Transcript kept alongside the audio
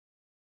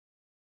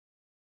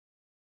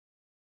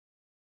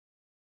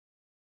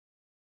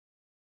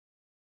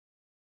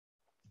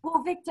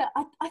Well, Victor,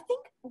 I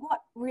think what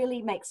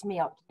really makes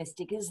me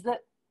optimistic is that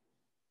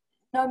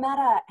no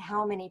matter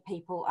how many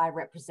people I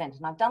represent,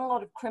 and I've done a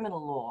lot of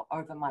criminal law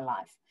over my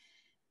life,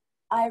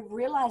 I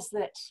realize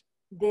that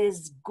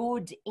there's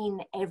good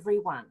in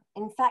everyone.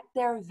 In fact,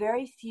 there are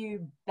very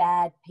few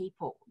bad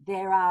people.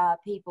 There are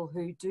people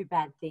who do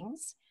bad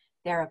things.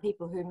 There are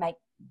people who make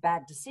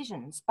bad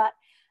decisions. But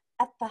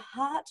at the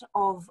heart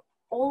of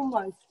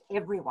almost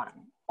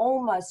everyone,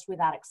 almost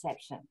without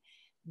exception,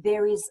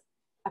 there is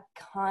a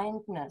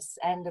kindness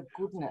and a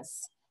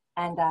goodness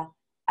and a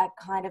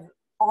kind of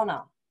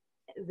honor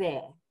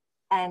there.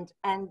 And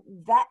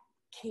that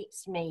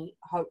keeps me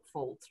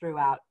hopeful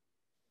throughout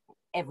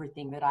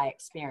everything that I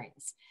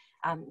experience.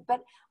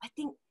 But I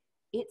think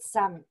it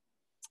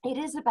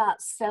is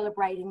about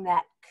celebrating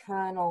that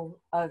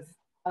kernel of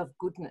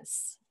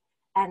goodness,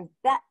 and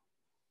that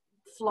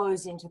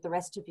flows into the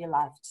rest of your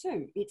life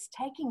too. It's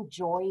taking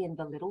joy in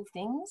the little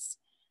things.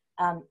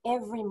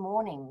 Every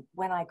morning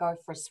when I go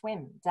for a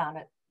swim down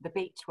at the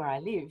beach where I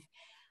live,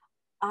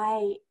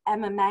 I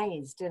am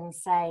amazed and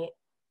say,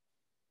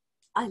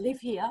 I live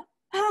here.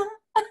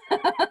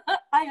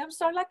 I am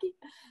so lucky.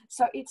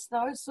 So it's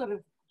those sort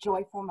of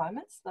joyful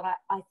moments that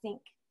I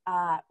think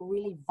are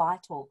really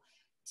vital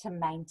to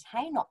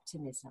maintain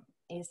optimism,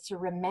 is to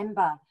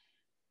remember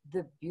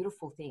the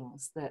beautiful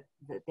things that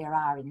there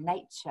are in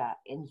nature,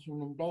 in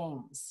human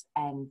beings,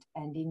 and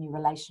in your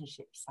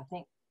relationships. I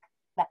think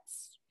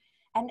that's,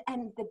 and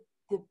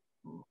the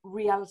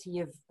reality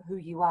of who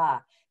you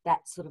are,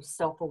 that sort of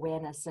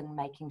self-awareness and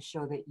making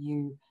sure that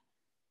you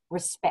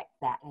respect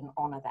that and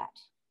honor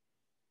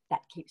that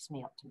keeps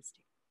me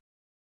optimistic.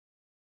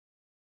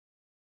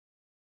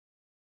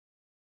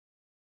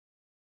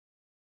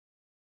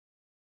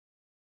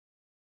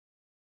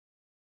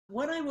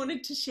 What I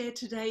wanted to share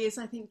today is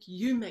I think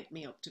you make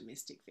me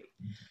optimistic, Vic.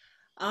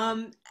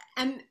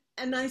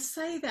 And I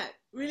say that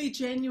really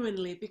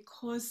genuinely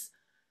because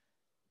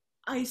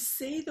I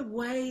see the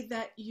way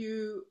that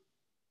you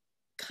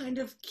kind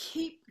of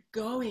keep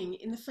going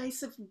in the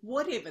face of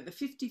whatever, the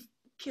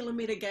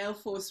 50-kilometre gale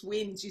force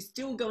winds, you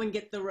still go and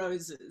get the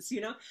roses, you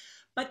know.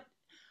 But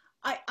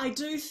I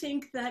do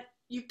think that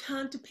you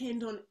can't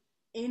depend on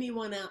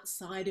anyone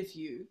outside of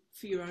you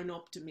for your own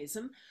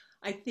optimism.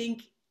 I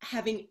think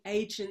having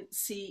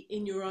agency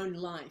in your own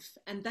life,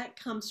 and that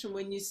comes from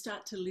when you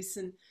start to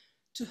listen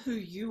to who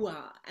you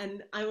are.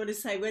 And I want to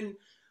say, when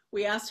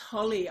we asked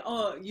Holly,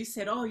 oh, you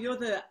said, oh, you're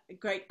the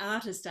great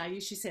artist, are you?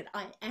 She said,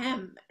 I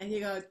am. And you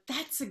go,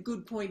 that's a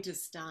good point to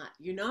start,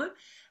 you know?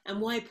 And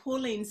why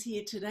Pauline's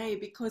here today,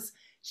 because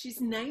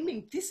she's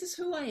naming, this is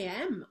who I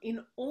am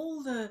in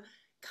all the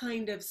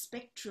kind of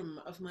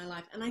spectrum of my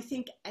life. And I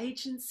think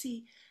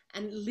agency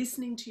and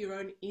listening to your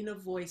own inner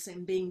voice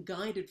and being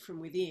guided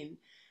from within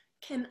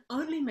can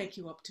only make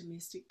you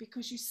optimistic,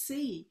 because you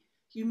see,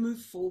 you move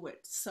forward.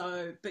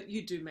 So, but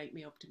you do make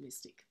me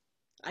optimistic.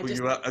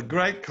 You are a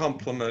great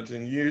compliment,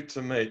 and you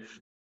to me.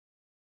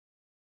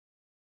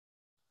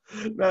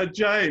 Now,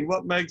 Jane,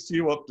 what makes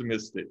you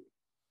optimistic?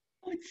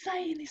 I would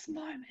say in this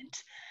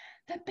moment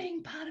that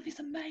being part of this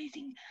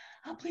amazing,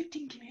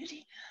 uplifting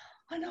community,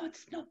 I know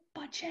it's not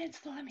by chance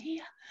that I'm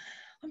here.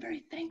 I'm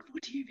very thankful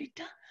to you,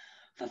 Victor,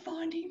 for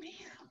finding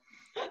me.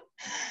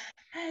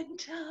 And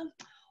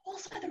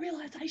also the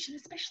realisation,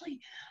 especially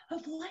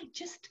of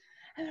late,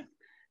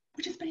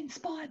 which has been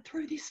inspired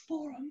through this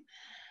forum,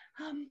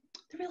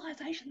 the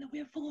realisation that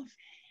we're full of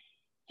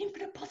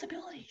infinite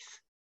possibilities.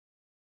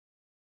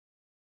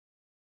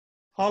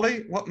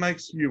 Holly, what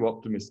makes you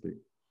optimistic?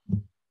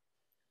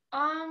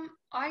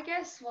 I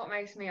guess what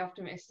makes me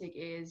optimistic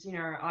is, you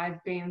know,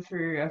 I've been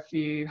through a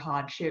few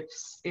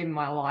hardships in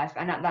my life,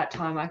 and at that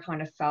time I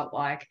kind of felt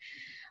like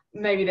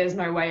maybe there's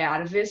no way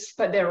out of this,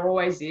 but there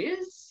always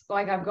is.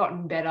 Like, I've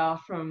gotten better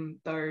from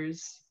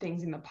those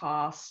things in the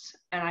past,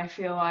 and I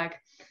feel like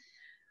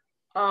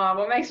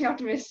what makes me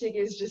optimistic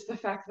is just the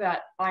fact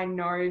that I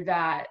know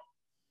that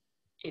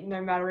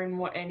no matter in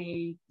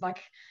any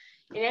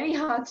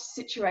hard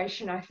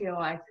situation, I feel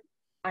like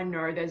I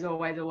know there's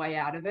always a way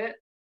out of it.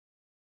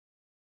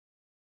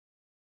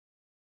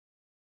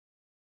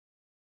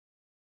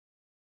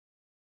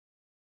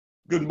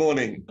 Good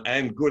morning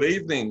and good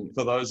evening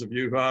for those of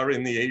you who are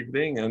in the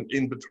evening and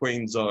in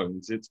between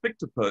zones. It's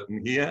Victor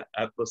Perton here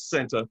at the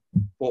Centre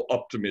for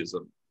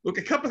Optimism. Look,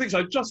 a couple of things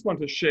I just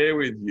want to share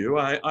with you.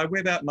 I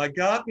went out, my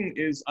garden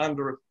is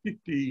under a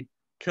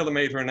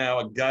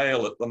 50-kilometre-an-hour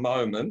gale at the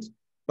moment,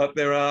 but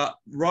there are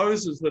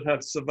roses that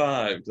have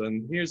survived.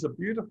 And here's a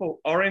beautiful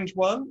orange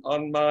one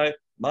on my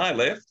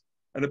left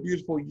and a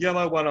beautiful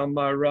yellow one on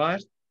my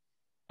right.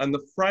 And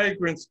the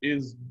fragrance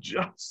is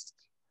just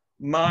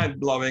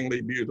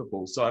mind-blowingly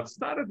beautiful. So I've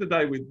started the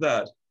day with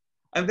that.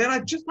 And then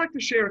I'd just like to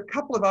share a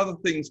couple of other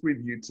things with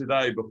you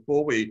today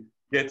before we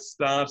get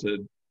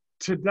started.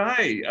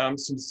 Today,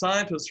 some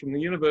scientists from the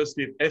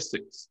University of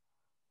Essex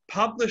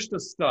published a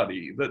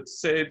study that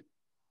said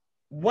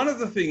one of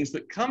the things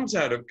that comes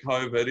out of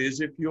COVID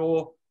is if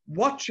you're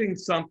watching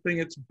something,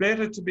 it's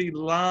better to be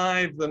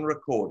live than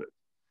recorded,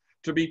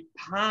 to be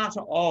part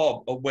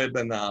of a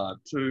webinar,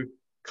 to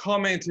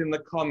comment in the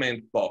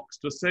comment box,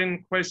 to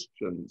send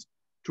questions,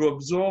 to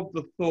absorb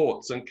the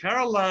thoughts. And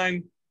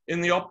Caroline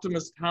in the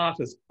Optimist Heart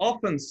has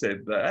often said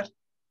that,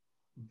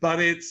 but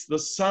it's the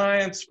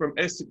science from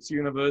Essex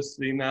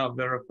University now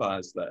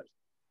verifies that.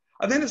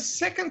 And then a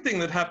second thing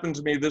that happened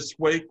to me this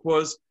week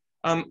was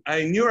a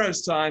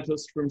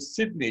neuroscientist from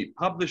Sydney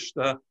published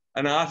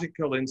an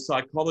article in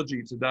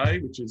Psychology Today,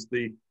 which is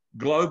the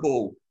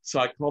global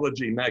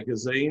psychology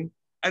magazine,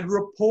 and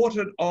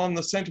reported on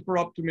the Centre for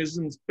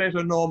Optimism's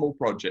Better Normal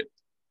project,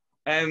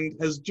 and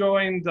has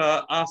joined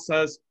us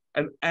as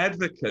an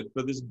advocate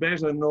for this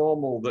better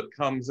normal that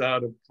comes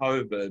out of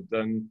COVID.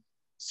 And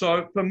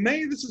so for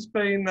me, this has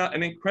been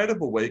an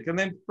incredible week. And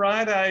then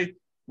Friday,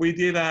 we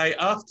did a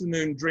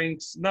afternoon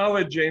drinks, no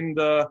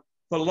agenda,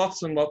 for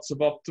lots and lots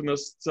of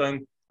optimists.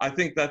 And I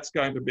think that's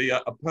going to be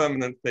a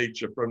permanent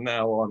feature from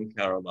now on,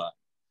 Caroline.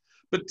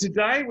 But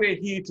today we're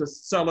here to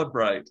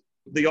celebrate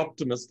the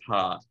Optimist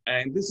Heart.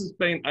 And this has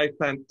been a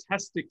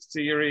fantastic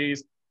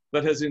series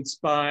that has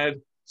inspired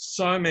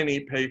so many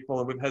people,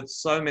 and we've had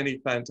so many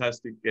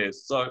fantastic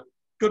guests. So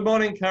good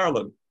morning,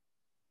 Carolyn.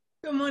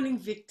 Good morning,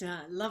 Victor.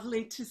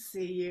 Lovely to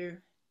see you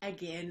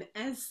again,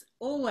 as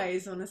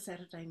always on a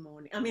Sunday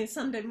morning.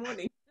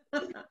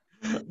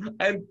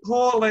 And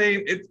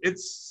Pauline,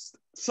 it's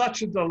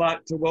such a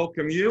delight to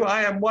welcome you.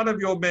 I am one of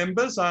your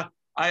members. I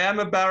am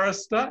a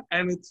barrister,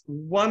 and it's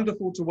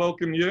wonderful to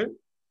welcome you.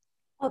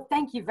 Well,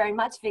 thank you very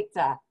much,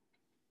 Victor.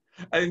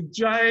 And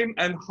Jane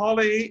and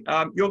Holly,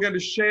 you're going to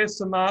share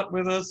some art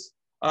with us.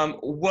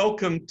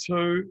 Welcome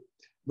to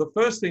the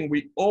first thing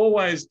we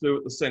always do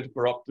at the Centre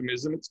for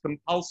Optimism, it's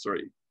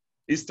compulsory,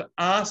 is to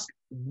ask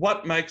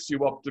what makes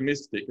you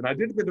optimistic. And I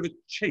did a bit of a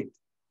cheat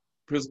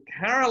because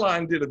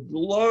Caroline did a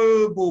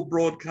global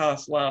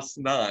broadcast last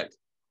night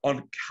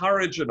on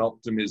courage and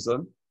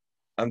optimism.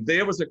 And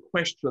there was a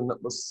question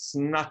that was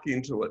snuck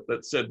into it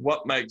that said,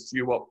 what makes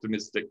you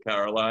optimistic,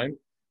 Caroline?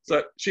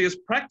 So she has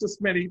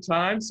practiced many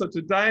times. So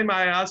today, may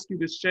I ask you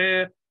to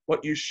share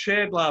what you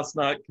shared last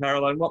night,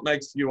 Caroline? What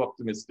makes you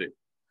optimistic?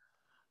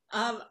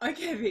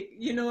 Okay, Vic,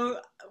 you know,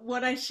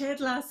 what I shared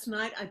last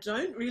night, I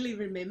don't really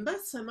remember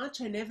so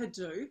much. I never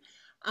do.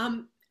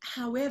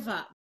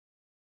 However,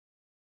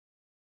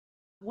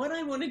 what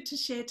I wanted to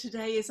share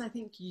today is I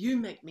think you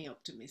make me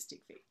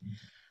optimistic, Vic.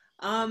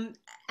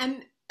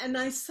 And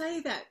I say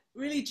that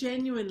really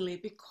genuinely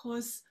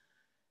because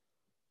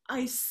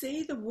I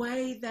see the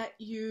way that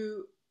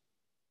you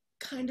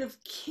kind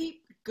of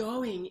keep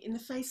going in the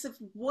face of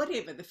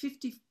whatever, the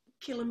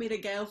 50-kilometre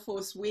gale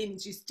force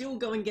winds, you still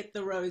go and get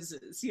the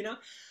roses, you know.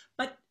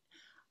 But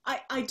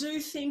I do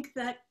think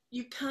that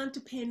you can't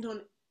depend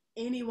on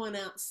anyone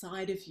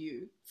outside of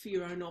you for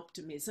your own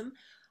optimism.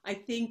 I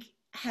think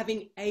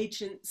having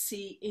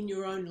agency in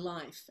your own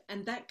life,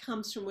 and that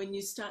comes from when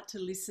you start to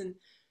listen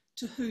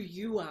to who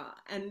you are.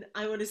 And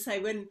I want to say,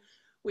 when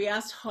we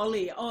asked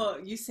Holly, oh,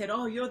 you said,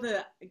 oh, you're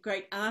the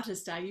great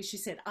artist, are you? She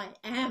said, I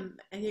am.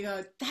 And you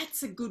go,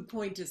 that's a good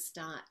point to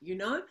start, you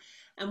know?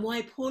 And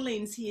why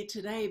Pauline's here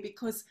today,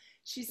 because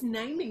she's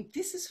naming,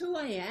 this is who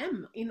I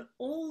am in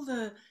all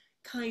the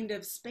kind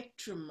of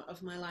spectrum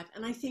of my life.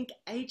 And I think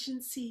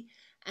agency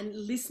and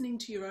listening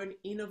to your own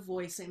inner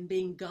voice and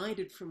being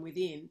guided from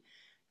within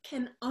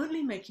can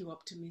only make you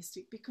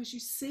optimistic because you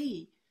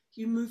see,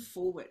 you move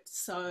forward.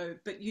 So,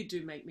 but you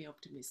do make me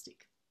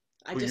optimistic.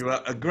 You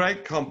are a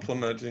great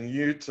compliment, and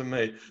you to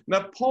me.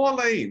 Now,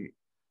 Pauline,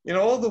 you know,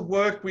 all the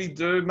work we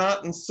do,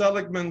 Martin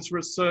Seligman's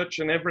research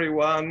and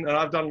everyone, and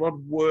I've done a lot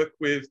of work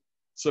with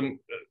some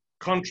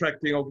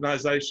contracting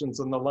organisations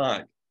and the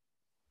like.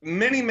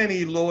 Many,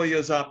 many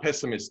lawyers are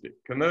pessimistic.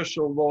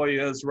 Commercial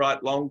lawyers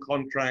write long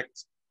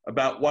contracts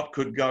about what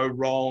could go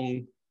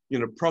wrong. You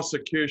know,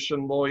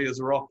 prosecution lawyers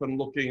are often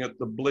looking at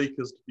the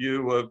bleakest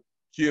view of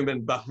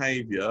human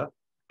behaviour.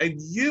 And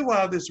you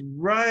are this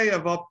ray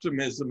of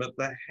optimism at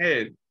the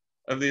head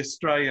of the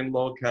Australian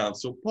Law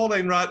Council.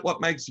 Pauline Wright,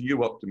 what makes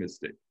you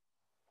optimistic?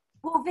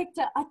 Well,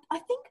 Victor, I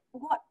think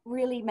what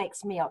really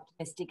makes me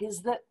optimistic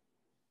is that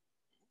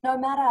no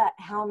matter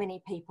how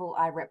many people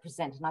I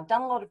represent, and I've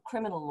done a lot of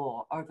criminal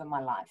law over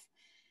my life,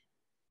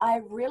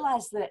 I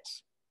realise that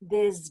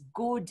there's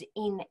good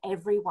in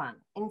everyone.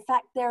 In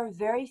fact, there are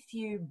very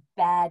few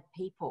bad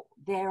people.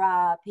 There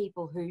are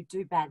people who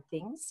do bad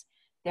things.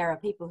 There are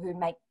people who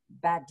make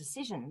bad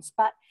decisions.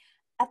 But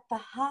at the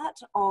heart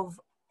of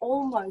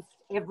almost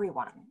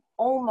everyone,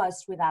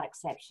 almost without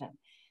exception,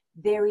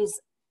 there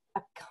is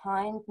a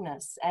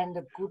kindness and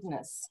a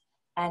goodness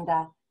and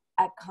a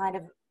kind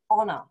of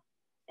honour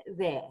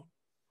there.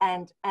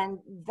 And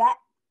that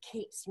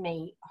keeps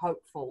me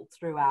hopeful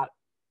throughout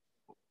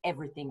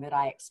everything that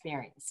I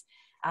experience.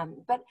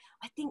 But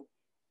I think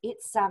it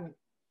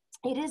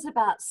is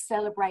about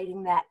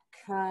celebrating that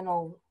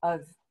kernel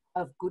of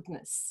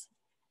goodness,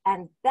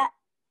 and that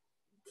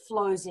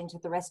flows into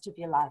the rest of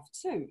your life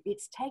too.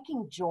 It's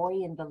taking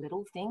joy in the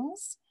little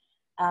things.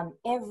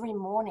 Every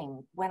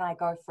morning when I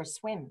go for a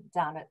swim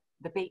down at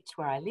the beach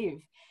where I live,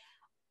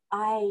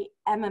 I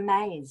am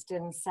amazed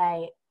and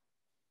say,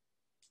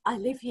 I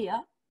live here.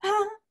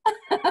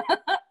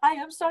 I I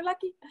am so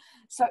lucky.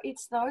 So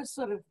it's those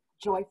sort of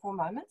joyful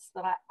moments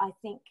that I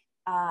think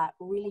are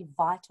really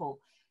vital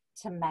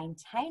to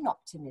maintain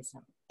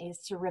optimism, is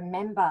to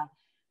remember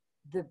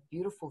the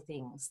beautiful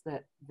things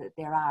that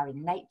there are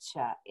in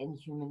nature, in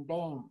human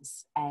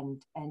beings,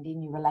 and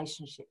in your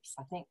relationships.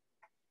 I think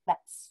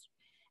that's,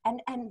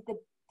 and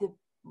the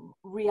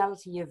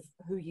reality of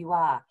who you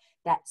are,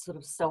 that sort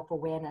of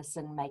self-awareness,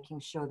 and making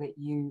sure that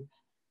you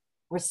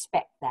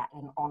respect that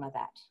and honor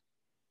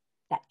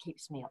that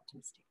keeps me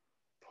optimistic.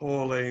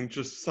 Pauline,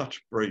 just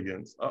such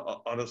brilliance.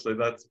 Honestly,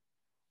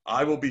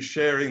 I will be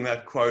sharing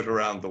that quote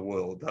around the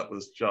world. That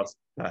was just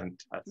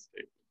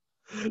fantastic.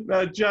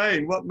 Now,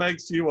 Jane, what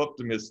makes you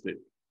optimistic?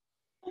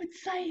 I would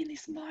say in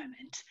this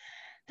moment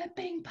that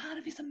being part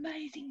of this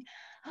amazing,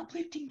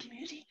 uplifting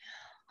community,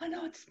 I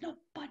know it's not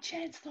by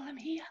chance that I'm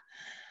here.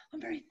 I'm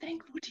very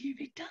thankful to you,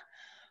 Victor,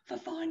 for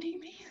finding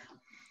me.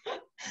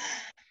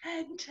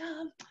 And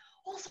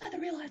also the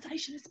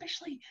realisation,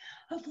 especially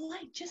of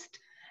late,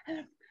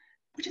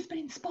 which has been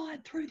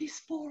inspired through this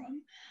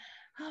forum,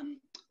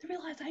 the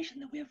realisation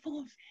that we're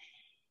full of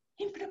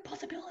infinite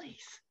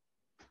possibilities.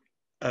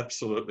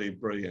 Absolutely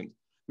brilliant.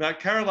 Now,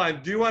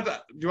 Caroline, do you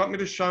want me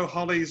to show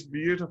Holly's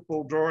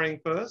beautiful drawing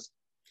first?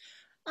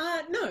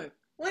 No.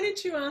 Why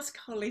don't you ask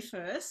Holly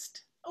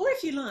first, or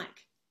if you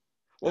like.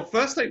 Well,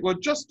 firstly, we'll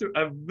just do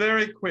a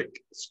very quick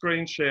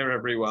screen share,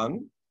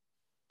 everyone.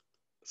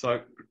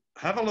 So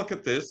have a look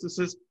at this. This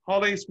is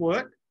Holly's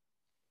work.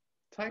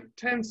 Take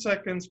 10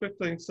 seconds,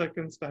 15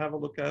 seconds to have a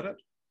look at it.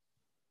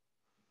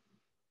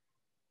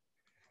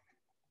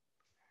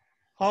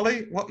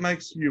 Holly, what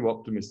makes you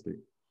optimistic?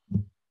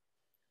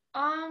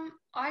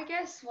 I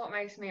guess what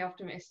makes me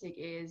optimistic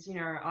is,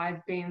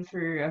 I've been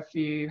through a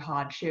few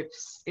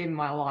hardships in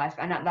my life,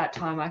 and at that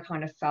time I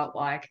kind of felt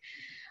like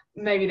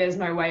maybe there's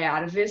no way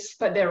out of this,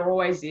 but there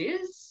always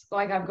is.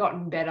 Like, I've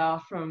gotten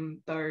better from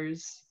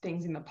those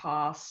things in the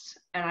past,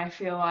 and I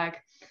feel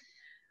like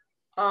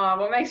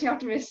what makes me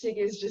optimistic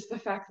is just the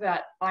fact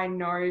that I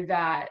know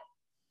that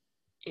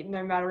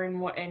no matter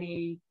in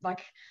any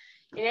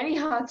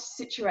hard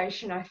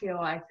situation, I feel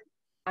like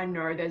I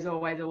know there's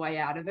always a way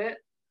out of it.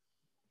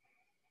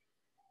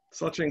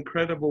 Such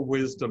incredible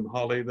wisdom,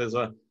 Holly. There's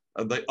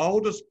the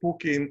oldest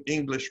book in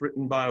English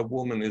written by a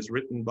woman is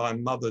written by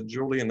Mother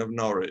Julian of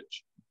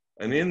Norwich.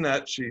 And in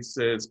that she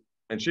says,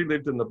 and she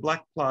lived in the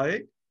Black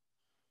Plague.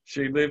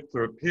 She lived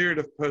through a period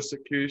of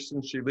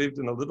persecution. She lived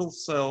in a little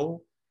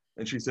cell,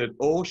 and she said,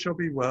 all shall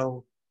be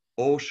well,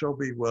 all shall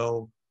be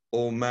well,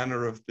 all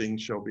manner of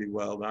things shall be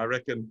well. And I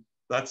reckon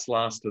that's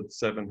lasted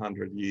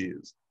 700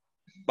 years.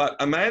 But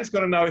a man's got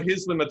to know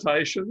his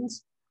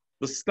limitations.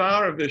 The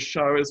star of this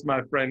show is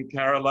my friend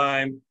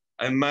Caroline,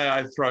 and may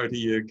I throw to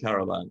you,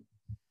 Caroline.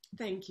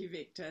 Thank you,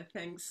 Victor.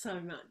 Thanks so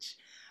much.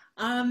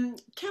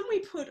 Can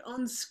we put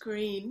on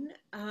screen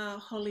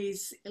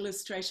Holly's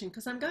illustration?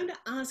 Because I'm going to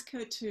ask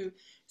her to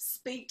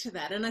speak to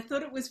that. And I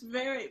thought it was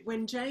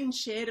when Jane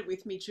shared it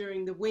with me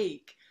during the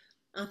week,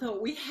 I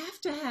thought we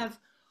have to have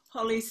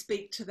Holly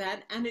speak to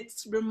that. And it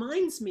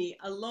reminds me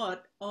a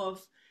lot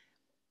of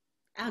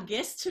our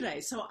guest today.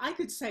 So I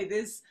could say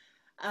there's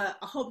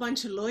a whole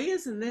bunch of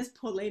lawyers and there's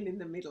Pauline in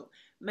the middle,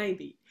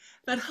 maybe.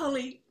 But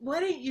Holly, why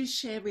don't you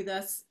share with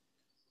us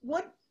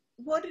what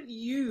did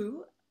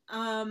you,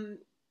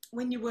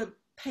 when you were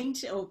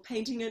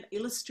painting it,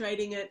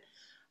 illustrating it,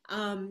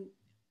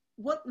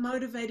 what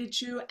motivated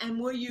you, and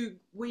were you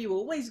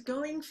always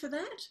going for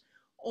that,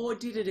 or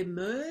did it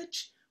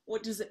emerge?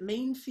 What does it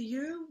mean for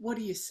you? What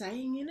are you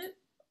saying in it?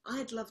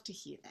 I'd love to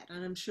hear that,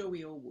 and I'm sure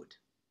we all would.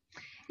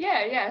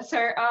 Yeah.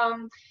 So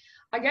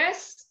I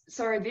guess,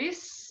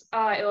 this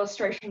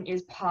illustration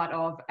is part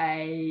of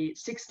a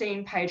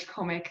 16-page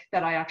comic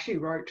that I actually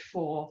wrote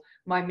for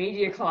my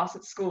media class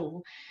at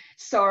school.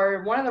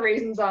 So one of the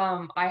reasons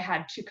I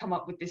had to come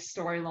up with this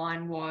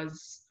storyline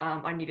was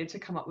I needed to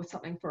come up with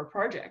something for a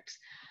project.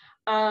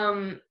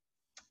 And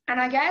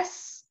I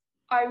guess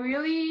I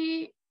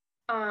really,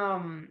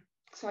 what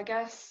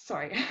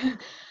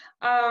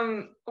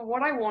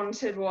I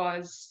wanted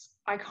was,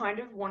 I kind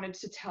of wanted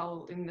to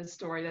tell in the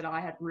story that I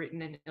had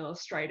written and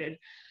illustrated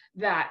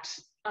that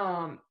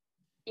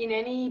in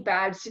any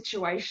bad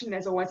situation,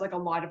 there's always like a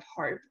light of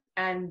hope.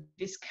 And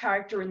this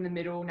character in the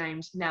middle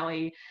named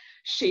Nellie,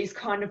 she's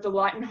kind of the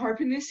light and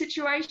hope in this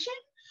situation.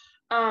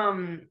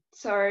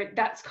 So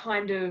that's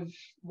kind of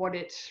what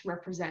it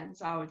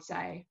represents, I would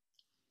say.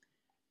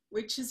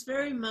 Which is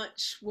very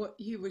much what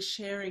you were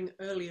sharing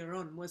earlier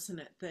on, wasn't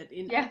it? That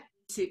in yeah.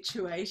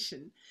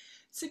 Situation.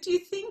 So do you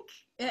think,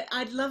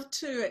 I'd love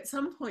to at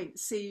some point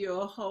see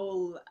your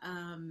whole,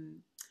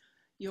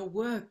 your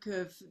work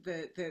of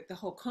the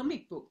whole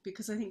comic book,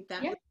 because I think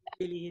that would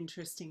be really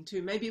interesting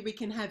too. Maybe we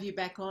can have you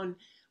back on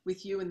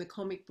with you in the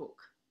comic book.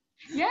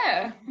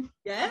 Yeah,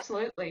 yeah,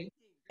 absolutely.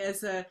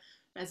 As a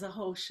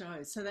whole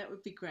show. So that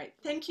would be great.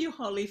 Thank you,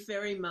 Holly,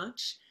 very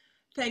much.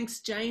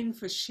 Thanks, Jane,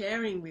 for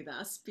sharing with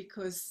us,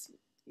 because,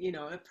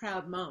 a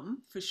proud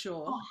mum for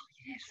sure. Oh,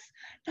 yes.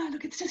 No,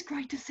 look, it's just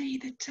great to see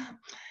that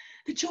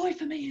the joy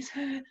for me is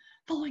her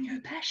following her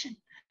passion.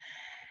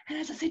 And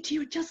as I said to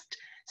you, it just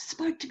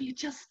spoke to me. It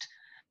just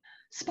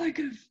spoke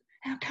of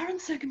our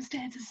current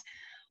circumstances,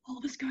 all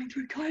of us going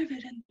through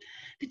COVID and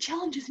the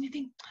challenges, and you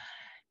think,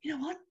 you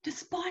know what,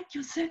 despite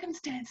your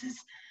circumstances,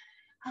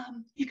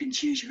 you can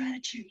choose your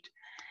attitude.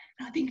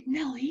 And I think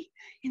Nellie,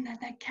 in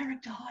that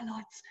character,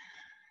 highlights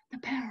the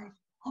power of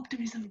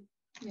optimism.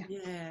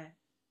 Yeah.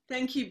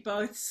 Thank you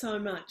both so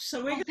much.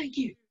 So we're going thank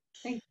you.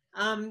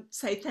 to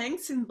say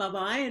thanks and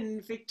bye-bye,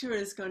 and Victor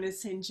is going to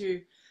send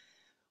you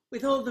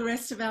with all the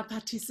rest of our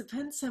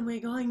participants, and we're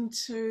going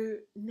to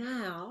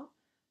now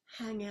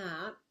hang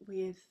out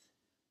with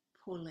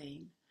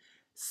Pauline.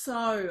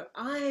 So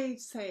I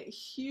say a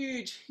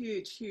huge,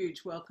 huge,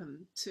 huge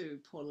welcome to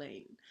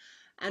Pauline.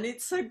 And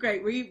it's so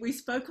great. We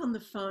spoke on the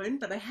phone,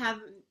 but I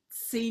haven't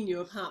seen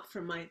you apart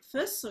from I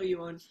first saw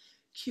you on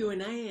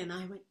Q&A, and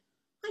I went,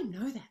 I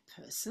know that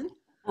person.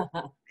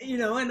 You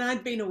know, and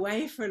I'd been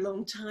away for a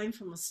long time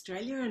from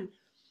Australia, and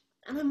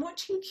I'm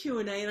watching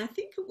Q&A, and I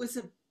think it was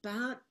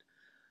about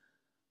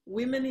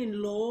women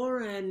in law,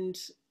 and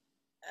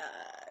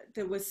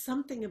there was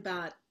something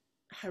about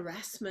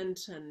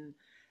harassment, and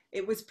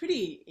it was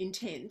pretty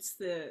intense,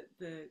 the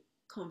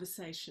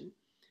conversation.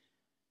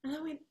 And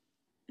I went,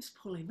 it's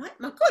Pauline Wright.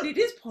 My God, it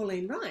is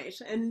Pauline Wright.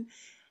 And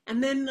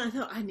then I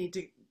thought, I need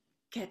to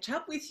catch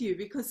up with you,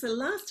 because the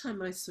last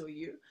time I saw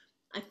you,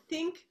 I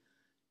think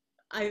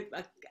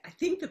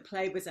the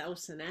play was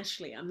Alison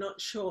Ashley. I'm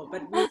not sure,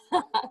 but we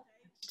were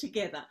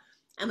together.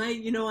 And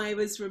I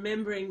was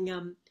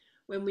remembering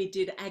when we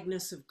did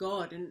Agnes of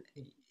God, and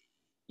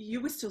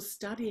you were still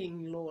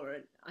studying law,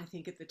 I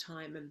think, at the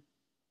time.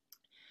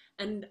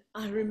 And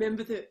I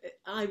remember that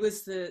I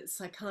was the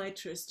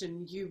psychiatrist,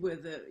 and you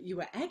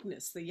were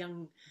Agnes, the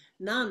young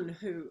nun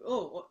who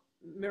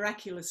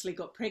miraculously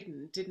got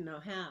pregnant, didn't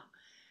know how.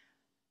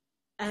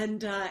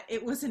 And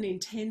it was an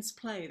intense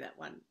play, that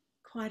one,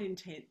 quite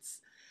intense.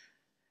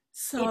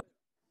 So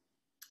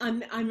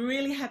I'm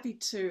really happy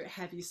to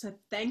have you. So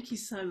thank you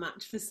so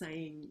much for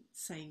saying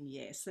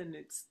yes, and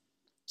it's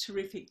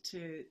terrific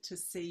to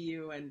see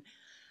you. And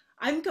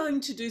I'm going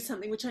to do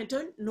something which I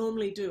don't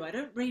normally do. I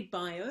don't read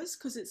bios,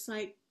 because it's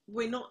like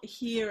we're not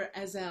here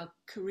as our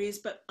careers,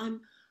 but I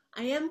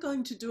am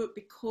going to do it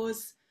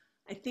because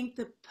I think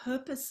the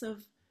purpose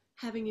of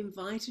having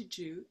invited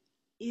you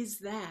is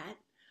that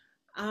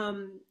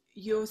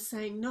you're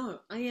saying, no,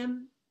 I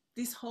am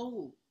this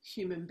whole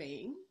human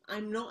being.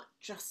 I'm not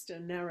just a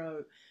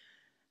narrow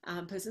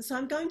person. So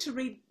I'm going to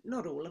read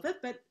not all of it,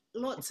 but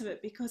lots of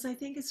it, because I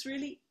think it's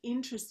really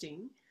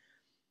interesting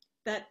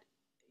that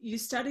you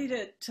studied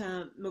at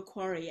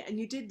Macquarie and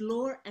you did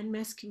law and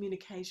mass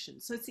communication.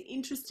 So it's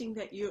interesting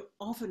that you're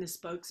often a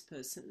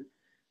spokesperson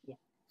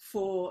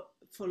for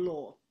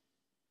law.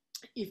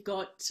 You've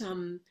got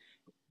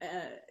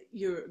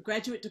your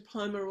graduate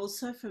diploma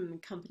also from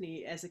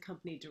company as a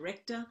company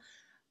director.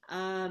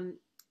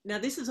 Now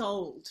this is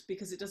old,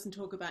 because it doesn't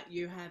talk about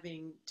you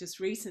having just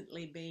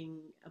recently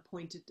being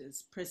appointed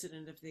as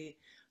president of the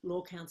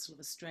Law Council of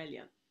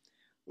Australia,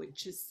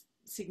 which is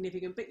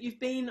significant. But you've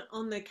been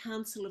on the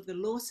Council of the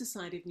Law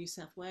Society of New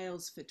South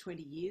Wales for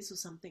 20 years or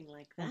something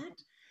like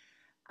that.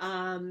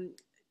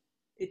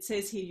 It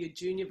says here you're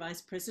junior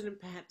vice president.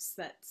 Perhaps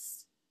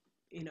that's,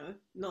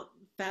 not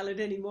valid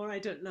anymore. I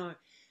don't know.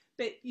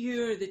 But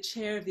you're the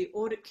chair of the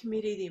Audit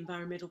Committee, the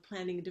Environmental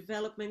Planning and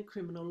Development,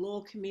 Criminal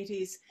Law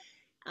Committees,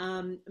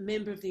 a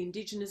member of the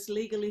Indigenous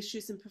Legal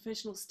Issues and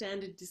Professional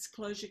Standard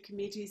Disclosure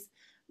Committees,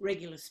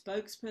 regular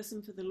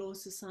spokesperson for the Law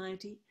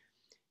Society.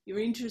 You're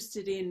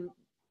interested in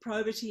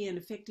probity and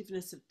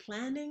effectiveness of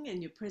planning,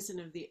 and you're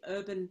president of the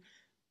Urban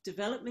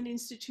Development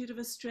Institute of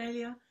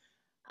Australia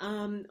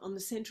on the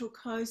Central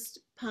Coast,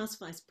 past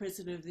vice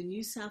president of the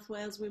New South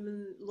Wales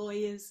Women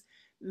Lawyers,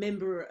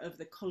 member of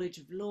the College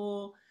of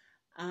Law.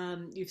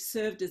 You've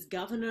served as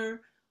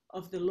governor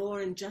of the Law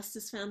and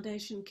Justice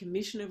Foundation,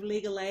 Commissioner of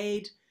Legal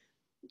Aid,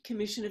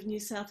 Commission of New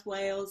South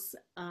Wales.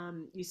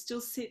 You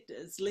still sit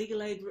as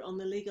legal aid on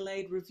the Legal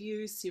Aid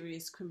Review,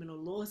 Serious Criminal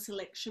Law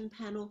Selection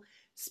Panel,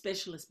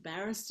 Specialist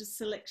Barrister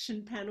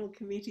Selection Panel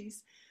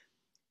committees.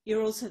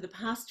 You're also the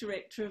past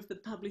director of the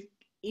Public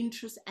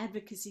Interest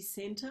Advocacy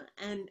Centre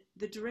and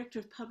the director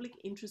of Public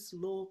Interest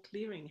Law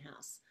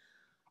Clearinghouse.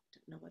 I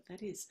don't know what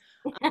that is.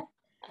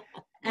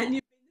 And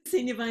you've been the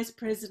senior vice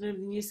president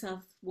of the New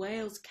South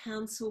Wales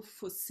Council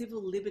for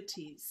Civil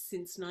Liberties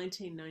since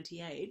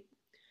 1998.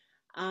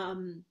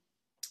 And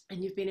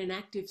you've been an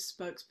active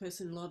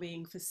spokesperson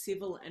lobbying for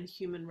civil and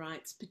human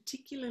rights,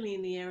 particularly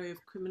in the area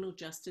of criminal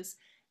justice,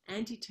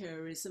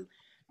 anti-terrorism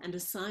and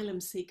asylum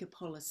seeker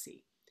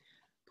policy.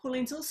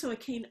 Pauline's also a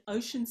keen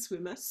ocean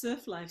swimmer,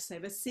 surf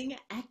lifesaver, singer,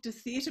 actor,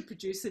 theatre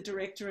producer,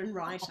 director and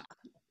writer.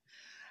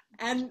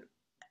 And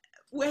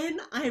when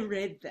I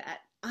read that,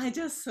 I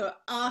just thought,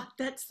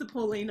 that's the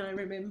Pauline I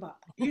remember.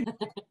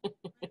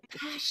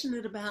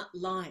 Passionate about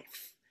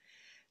life.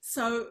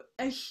 So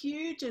a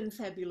huge and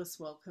fabulous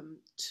welcome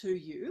to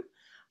you.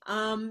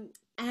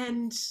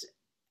 And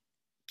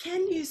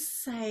can you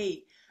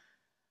say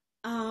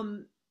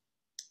how,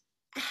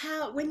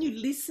 when you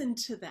listen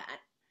to that,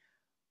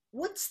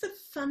 what's the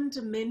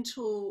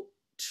fundamental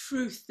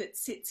truth that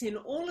sits in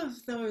all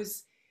of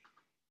those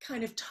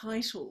kind of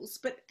titles,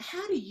 but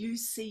how do you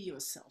see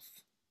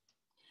yourself?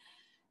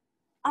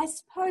 I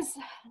suppose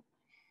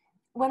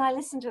when I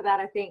listen to that,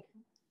 I think,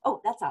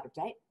 oh, that's out of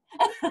date.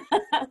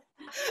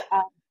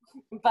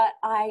 But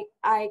I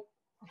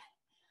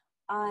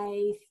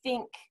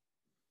think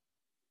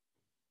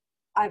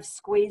I've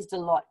squeezed a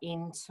lot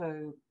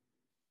into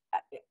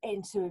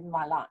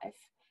my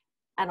life,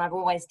 and I've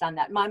always done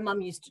that. My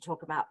mum used to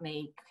talk about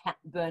me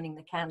burning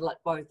the candle at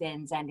both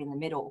ends and in the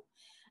middle,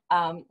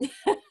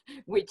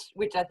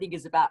 which I think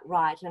is about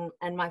right.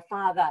 And my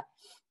father,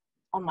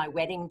 on my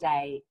wedding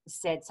day,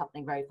 said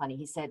something very funny.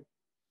 He said,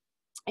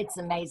 "It's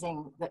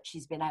amazing that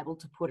she's been able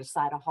to put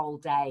aside a whole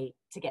day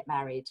to get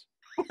married."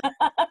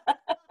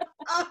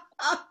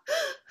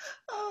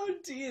 Oh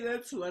dear,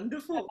 that's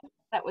wonderful.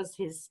 That was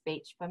his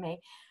speech for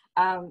me.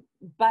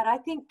 But I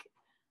think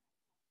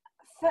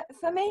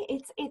for me,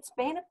 it's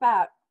been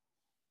about,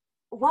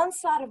 one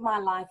side of my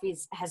life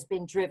has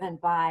been driven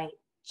by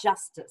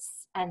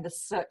justice and the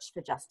search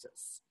for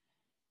justice,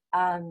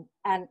 and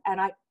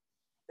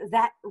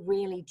that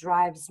really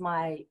drives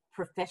my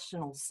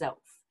professional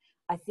self.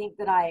 I think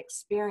that I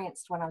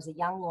experienced when I was a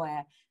young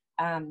lawyer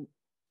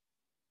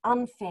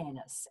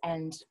unfairness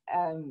and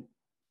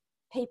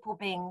people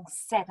being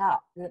set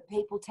up,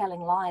 people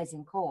telling lies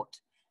in court.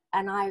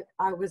 And I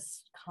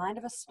was kind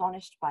of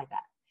astonished by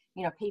that.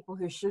 You know, people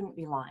who shouldn't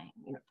be lying,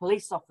 you know,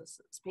 police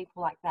officers,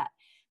 people like that.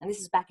 And this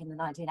is back in the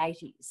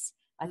 1980s.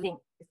 I think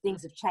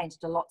things have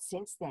changed a lot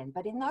since then.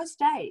 But in those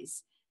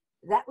days,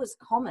 that was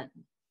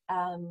common.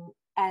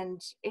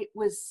 And it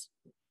was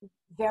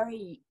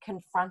very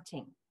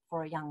confronting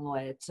for a young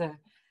lawyer to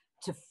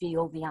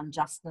feel the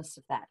unjustness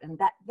of that. And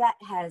that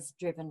has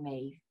driven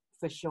me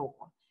for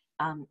sure.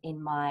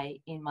 In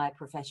my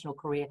professional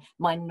career,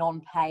 my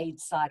non-paid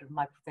side of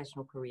my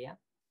professional career.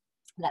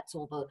 That's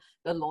all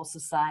the Law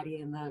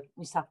Society and the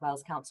New South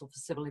Wales Council for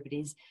Civil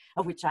Liberties,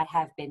 of which I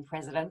have been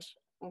president.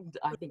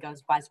 I think I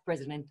was vice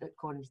president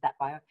according to that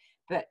bio.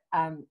 But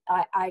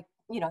I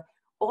you know,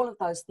 all of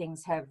those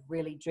things have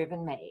really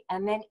driven me.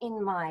 And then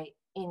in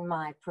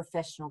my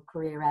professional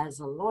career as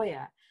a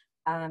lawyer,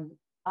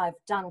 I've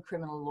done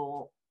criminal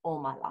law all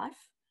my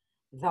life,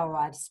 though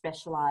I've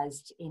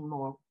specialised in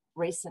more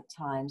recent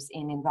times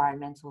in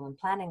environmental and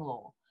planning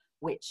law,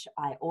 which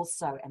I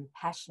also am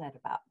passionate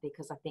about,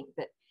 because I think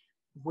that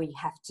we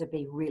have to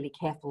be really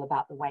careful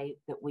about the way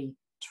that we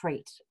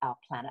treat our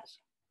planet.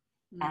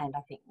 And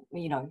I think,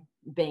 you know,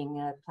 being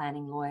a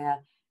planning lawyer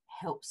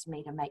helps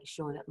me to make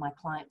sure that my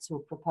clients who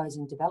are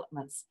proposing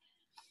developments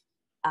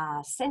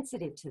are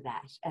sensitive to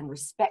that and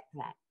respect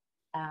that.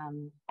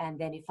 And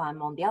then if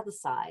I'm on the other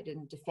side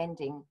and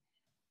defending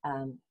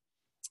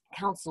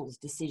council's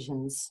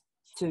decisions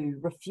to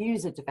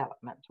refuse a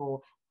development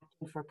or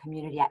for a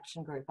community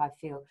action group, I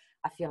feel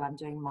I'm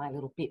doing my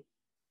little bit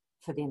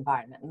for the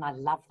environment, and I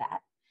love that.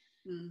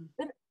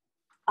 But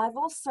I've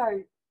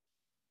also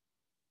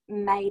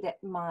made it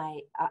my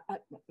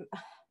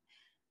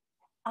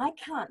I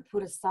can't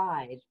put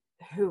aside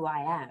who I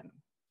am,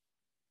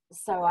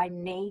 so I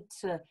need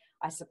to,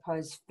 I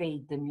suppose,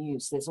 feed the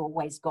muse. There's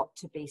always got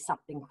to be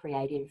something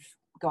creative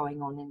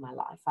going on in my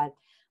life.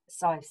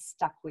 So I've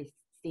stuck with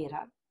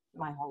theatre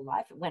my whole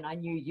life. When I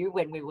knew you,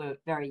 when we were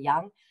very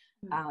young,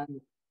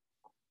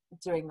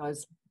 doing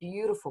those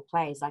beautiful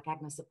plays like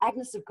Agnes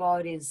of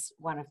God is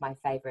one of my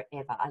favourite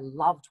ever. I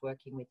loved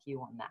working with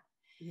you on that.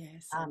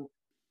 Yes.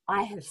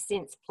 I have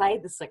since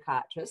played the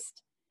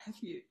psychiatrist. Have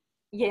you?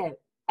 Yeah,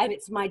 and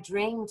it's my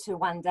dream to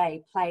one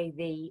day play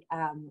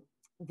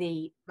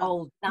the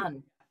old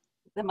nun,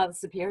 the Mother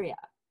Superior.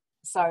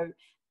 So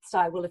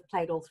I will have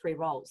played all three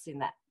roles in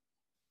that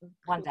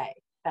one day.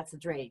 That's a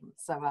dream.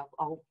 So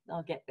I'll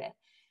get there.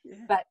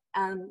 Yeah. But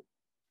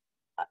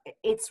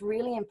it's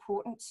really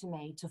important to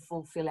me to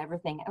fulfill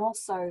everything, and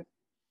also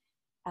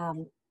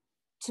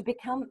to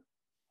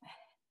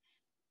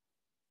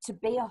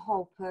be a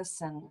whole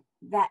person.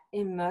 That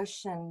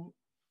immersion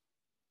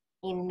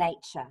in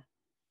nature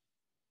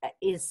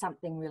is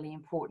something really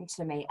important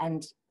to me,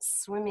 and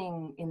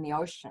swimming in the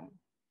ocean,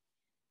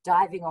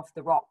 diving off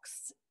the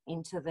rocks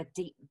into the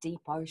deep,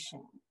 deep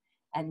ocean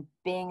and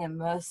being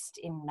immersed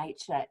in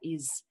nature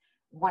is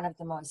one of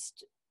the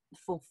most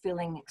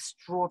fulfilling,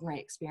 extraordinary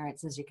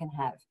experiences you can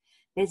have.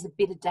 There's a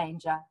bit of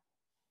danger,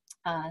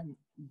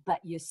 but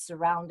you're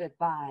surrounded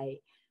by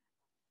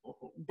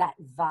that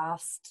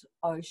vast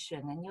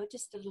ocean and you're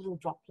just a little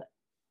droplet.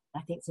 I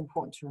think it's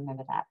important to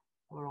remember that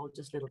we're all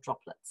just little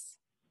droplets.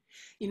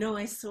 You know,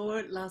 I saw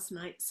it last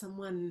night.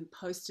 Someone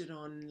posted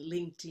on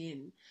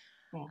LinkedIn.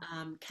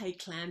 Yeah. Kay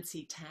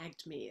Clancy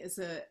tagged me as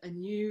a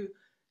new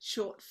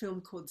short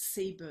film called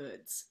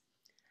Seabirds.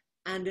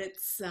 And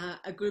it's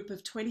a group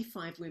of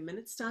 25 women.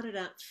 It started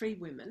out 3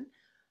 women.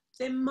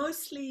 They're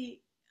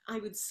mostly, I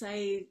would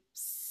say,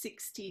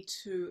 60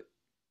 to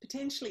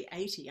potentially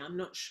 80, I'm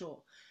not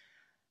sure.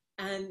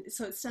 And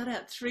so it started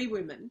out 3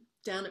 women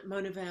down at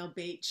Mona Vale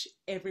Beach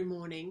every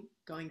morning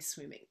going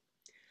swimming.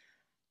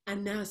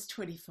 And now it's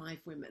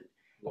 25 women.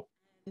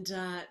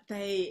 And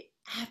they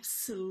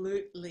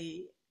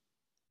absolutely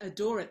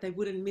adore it. They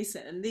wouldn't miss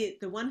it. And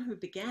the one who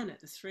began it,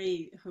 the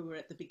three who were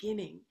at the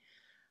beginning,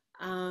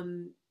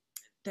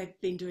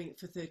 they've been doing it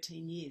for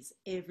 13 years,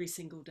 every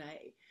single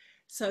day.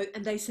 So,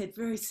 and they said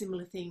very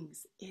similar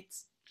things. It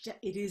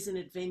is an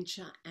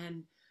adventure,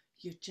 and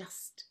you're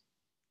just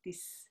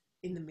this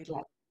in the middle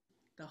of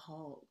the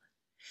whole.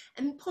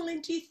 And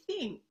Pauline, do you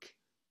think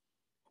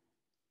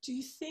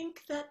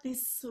that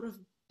this sort of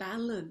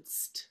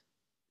balanced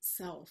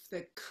self,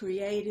 the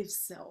creative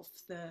self,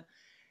 the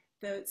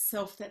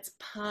self that's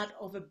part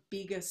of a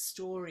bigger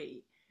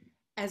story,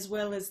 as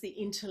well as the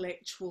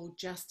intellectual,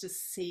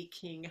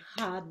 justice-seeking,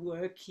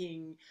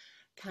 hard-working,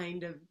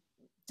 kind of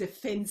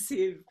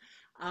defensive,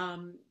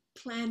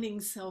 planning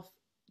self,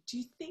 do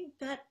you think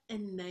that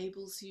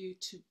enables you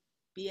to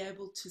be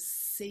able to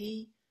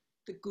see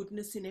the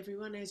goodness in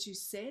everyone, as you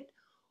said?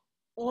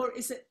 Or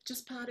is it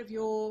just part of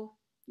your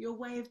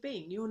way of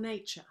being, your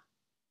nature?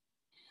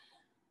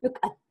 Look,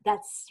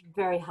 that's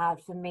very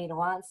hard for me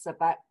to answer,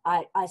 but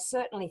I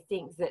certainly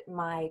think that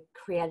my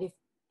creative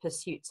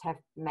pursuits have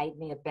made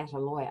me a better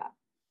lawyer.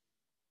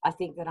 I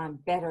think that I'm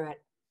better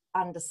at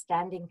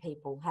understanding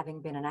people,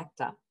 having been an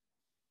actor,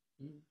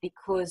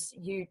 because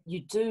you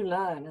do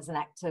learn as an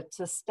actor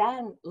to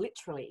stand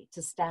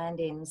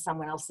in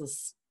someone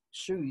else's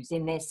shoes,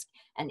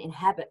 and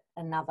inhabit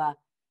another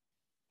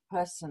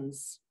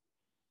person's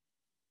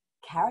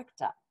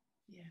character.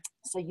 Yeah.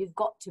 So you've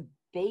got to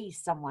be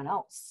someone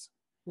else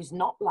who's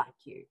not like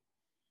you.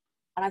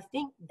 And I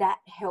think that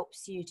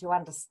helps you to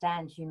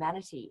understand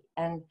humanity.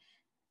 And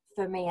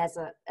for me, as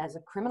a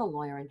criminal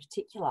lawyer in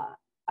particular,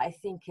 I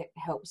think it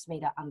helps me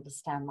to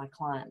understand my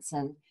clients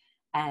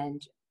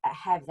and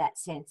have that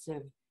sense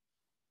of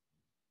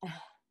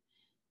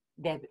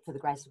there, but for the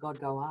grace of God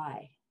go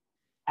I.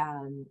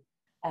 And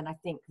I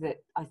think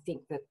that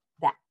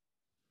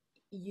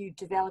you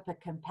develop a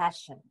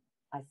compassion,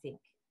 I think,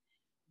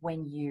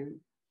 when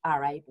you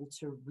are able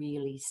to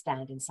really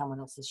stand in someone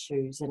else's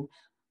shoes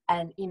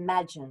and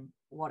imagine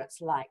what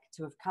it's like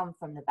to have come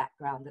from the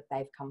background that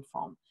they've come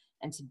from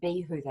and to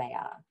be who they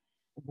are,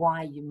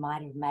 why you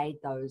might have made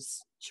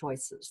those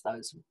choices,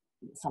 those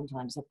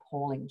sometimes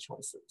appalling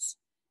choices,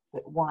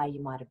 but why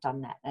you might have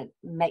done that. It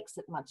makes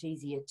it much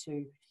easier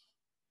to,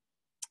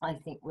 I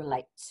think,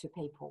 relate to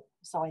people.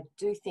 So I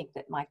do think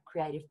that my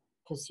creative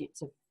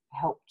pursuits have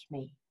helped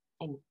me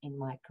in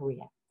my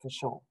career, for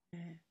sure.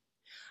 Yeah.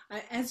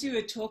 As you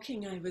were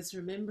talking, I was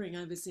remembering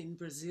I was in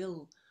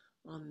Brazil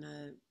on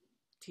a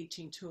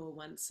teaching tour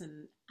once,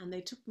 and they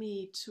took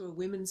me to a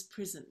women's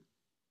prison.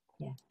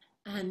 Yeah.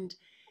 And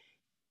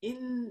it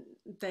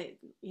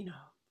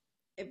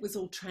was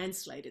all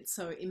translated.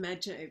 So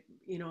imagine,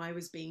 I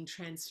was being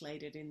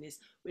translated in this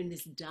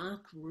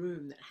dark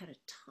room that had a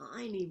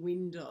tiny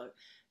window.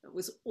 It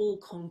was all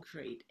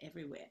concrete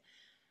everywhere.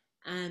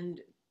 And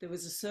there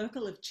was a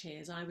circle of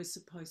chairs. I was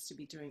supposed to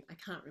be doing, I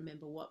can't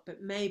remember what,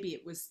 but maybe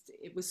it was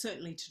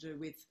certainly to do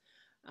with,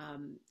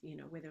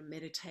 whether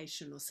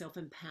meditation or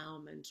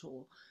self-empowerment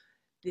or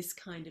this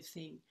kind of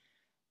thing.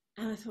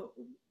 And I thought,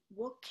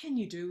 what can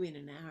you do in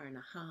an hour and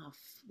a half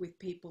with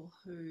people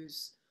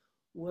whose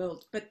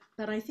world, but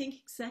I think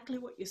exactly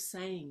what you're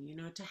saying,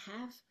 to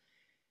have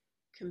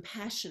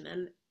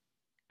compassion,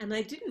 and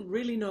I didn't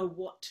really know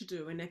what to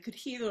do, and I could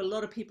hear there were a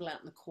lot of people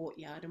out in the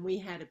courtyard, and we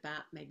had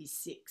about maybe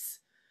 6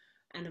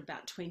 and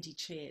about 20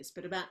 chairs,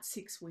 but about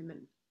 6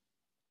 women.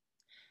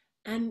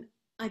 And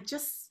I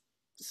just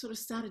sort of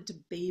started to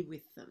be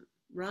with them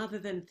rather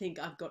than think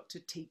I've got to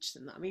teach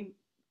them. I mean,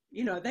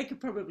 they could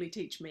probably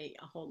teach me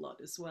a whole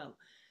lot as well.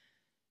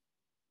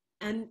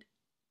 And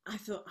I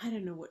thought, I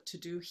don't know what to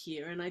do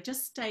here. And I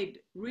just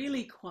stayed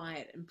really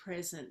quiet and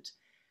present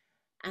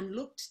and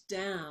looked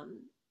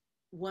down,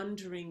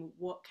 wondering,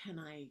 what can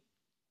I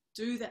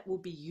do that will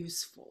be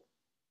useful?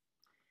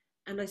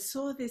 And I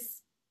saw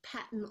this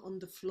pattern on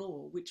the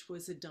floor, which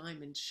was a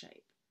diamond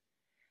shape.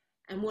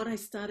 And what I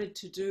started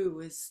to do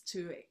was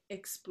to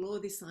explore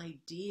this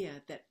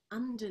idea that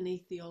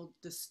underneath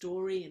the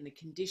story and the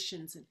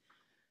conditions, and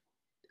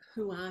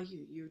who are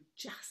you? You're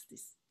just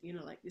this,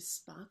 like this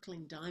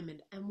sparkling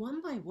diamond. And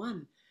one by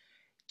one,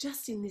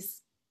 just in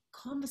this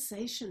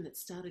conversation that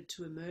started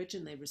to emerge,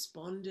 and they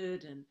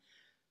responded, and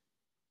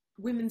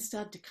women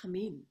started to come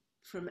in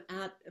from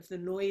out of the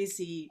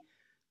noisy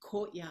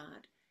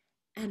courtyard.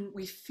 And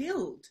we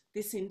filled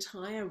this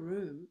entire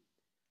room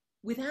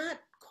without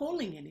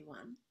calling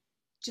anyone,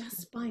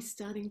 just by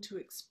starting to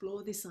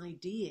explore this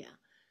idea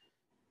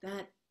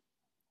that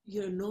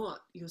you're not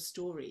your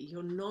story,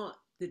 you're not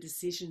the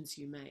decisions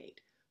you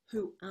made.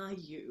 Who are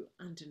you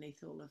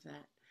underneath all of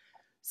that?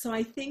 So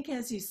I think,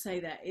 as you say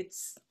that,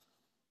 it's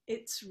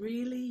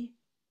really,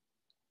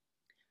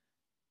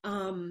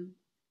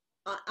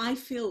 I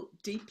feel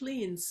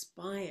deeply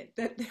inspired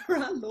that there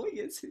are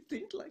lawyers who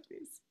think like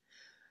this.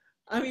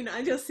 I mean,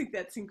 I just think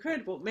that's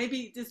incredible.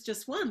 Maybe there's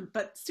just one,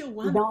 but still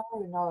one.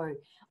 No.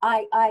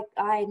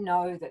 I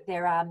know that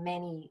there are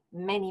many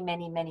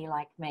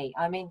like me.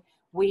 I mean,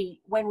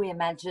 when we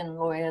imagine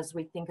lawyers,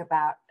 we think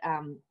about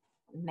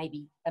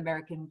maybe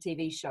American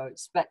TV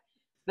shows, but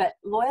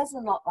lawyers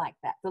are not like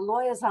that. The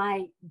lawyers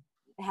I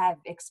have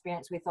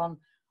experience with on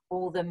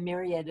all the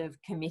myriad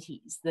of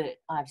committees that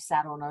I've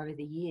sat on over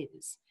the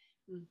years,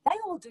 they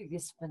all do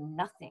this for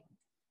nothing.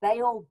 They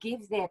all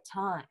give their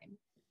time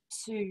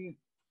to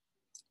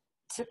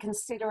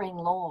considering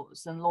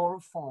laws and law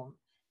reform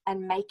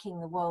and making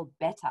the world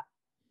better.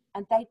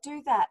 And they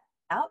do that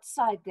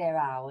outside their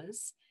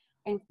hours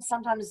and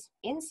sometimes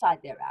inside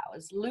their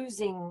hours,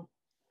 losing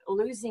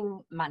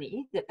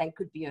money that they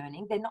could be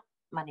earning. They're not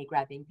money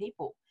grabbing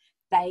people.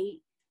 They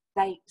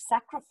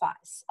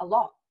sacrifice a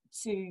lot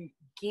to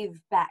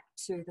give back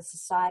to the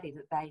society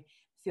that they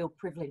feel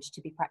privileged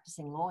to be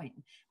practicing law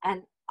in.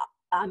 And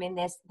I mean,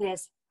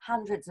 there's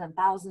hundreds and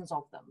thousands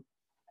of them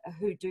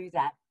who do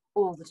that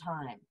all the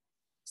time.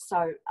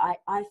 So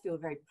I feel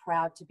very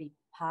proud to be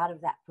part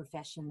of that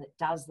profession that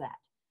does that.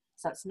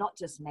 So it's not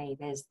just me,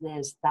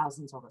 there's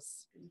thousands of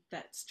us.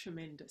 That's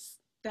tremendous.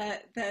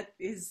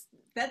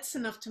 That's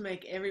enough to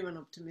make everyone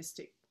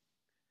optimistic,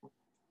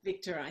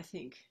 Victor, I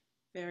think,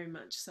 very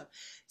much so.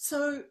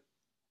 So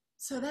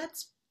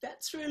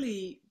that's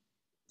really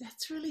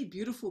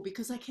beautiful,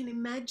 because I can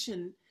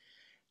imagine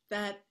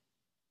that,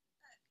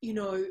 you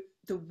know,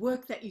 the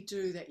work that you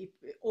do, that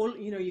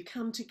you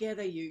come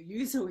together, you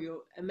use all your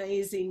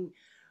amazing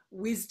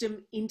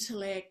wisdom,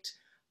 intellect,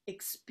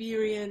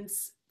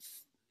 experience,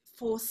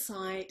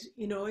 foresight,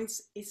 you know,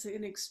 it's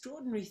an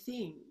extraordinary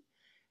thing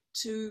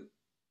to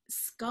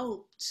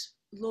sculpt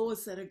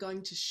laws that are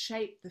going to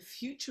shape the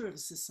future of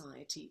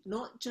society,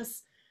 not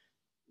just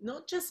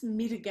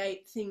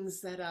mitigate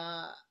things that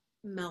are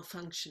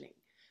malfunctioning,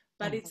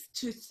 but it's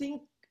to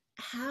think,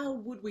 how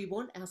would we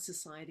want our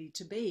society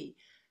to be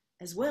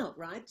as well,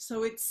 right?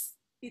 So it's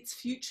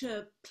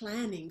future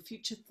planning,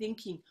 future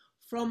thinking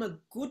from a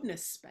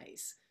goodness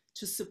space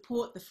to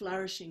support the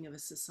flourishing of a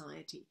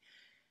society.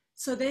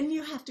 So then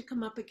you have to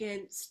come up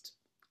against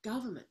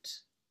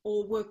government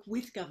or work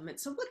with government.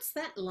 So what's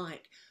that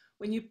like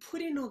when you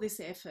put in all this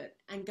effort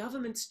and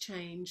governments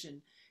change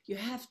and you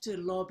have to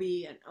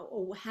lobby,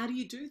 or how do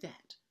you do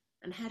that?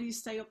 And how do you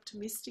stay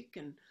optimistic?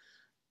 And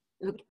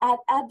look,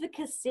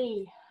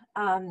 advocacy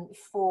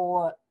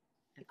for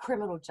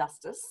criminal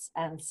justice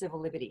and civil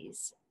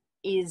liberties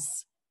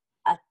is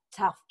a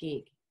tough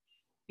gig,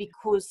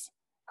 because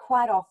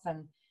quite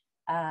often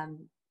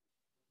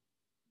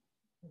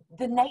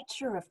the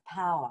nature of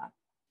power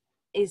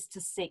is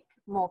to seek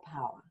more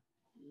power.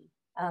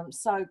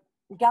 So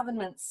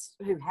governments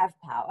who have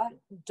power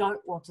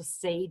don't want to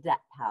cede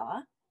that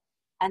power,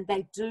 and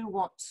they do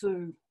want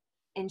to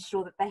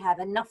ensure that they have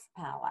enough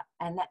power,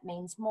 and that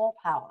means more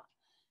power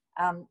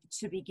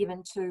to be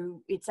given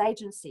to its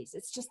agencies.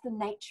 It's just the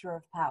nature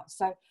of power.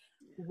 So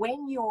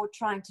when you're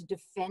trying to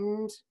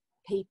defend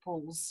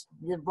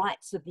the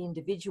rights of the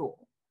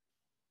individual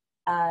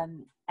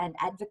and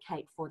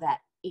advocate for that,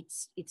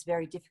 it's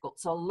very difficult.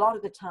 So a lot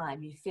of the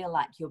time you feel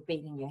like you're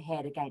beating your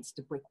head against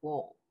a brick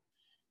wall,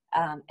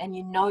 and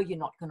you know you're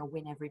not going to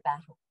win every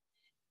battle.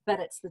 But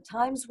it's the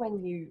times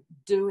when you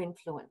do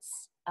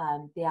influence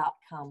the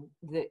outcome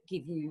that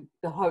give you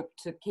the hope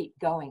to keep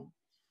going.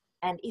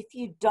 And if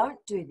you don't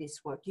do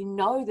this work, you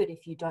know that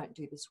if you don't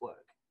do this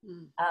work,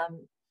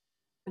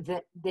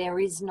 that there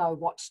is no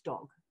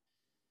watchdog.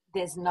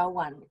 There's no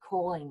one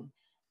calling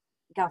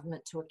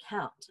government to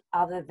account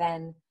other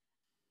than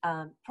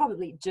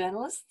probably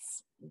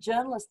journalists.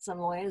 Journalists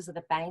and lawyers are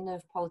the bane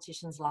of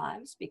politicians'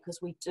 lives,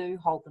 because we do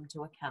hold them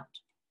to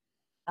account.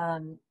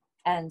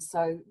 And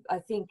so I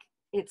think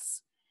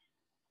it's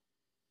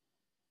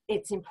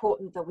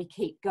important that we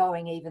keep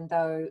going, even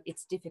though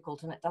it's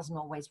difficult and it doesn't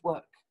always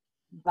work.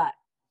 But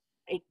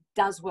it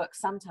does work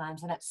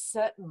sometimes, and it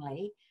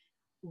certainly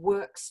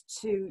works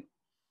to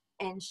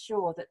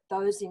ensure that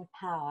those in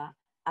power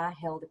are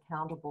held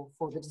accountable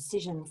for the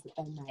decisions that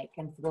they make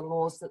and for the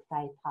laws that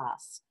they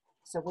pass.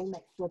 So we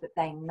make sure that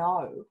they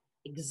know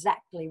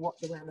exactly what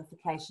the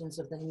ramifications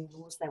of the new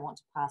laws they want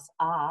to pass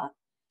are,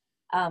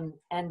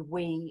 and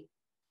we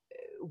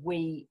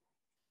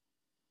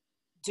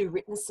do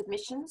written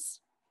submissions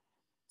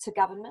to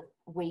government.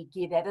 We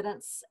give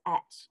evidence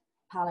at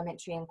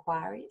parliamentary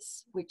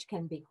inquiries, which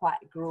can be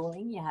quite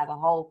grueling. You have a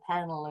whole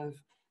panel of,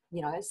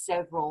 you know,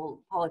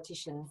 several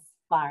politicians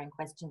firing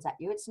questions at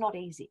you. It's not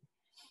easy.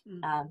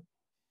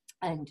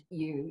 And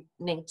you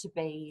need to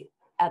be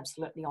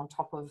absolutely on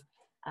top of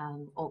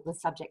all the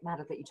subject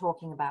matter that you're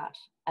talking about.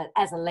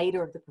 As a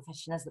leader of the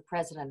profession, as the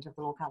president of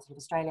the Law Council of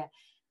Australia,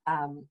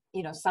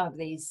 you know, some of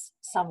these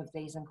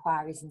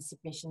inquiries and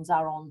submissions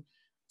are on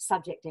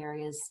subject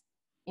areas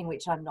in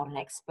which I'm not an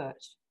expert,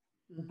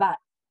 but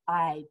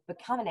I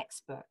become an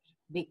expert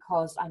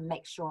because I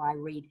make sure I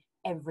read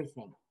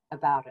everything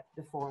about it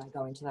before I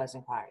go into those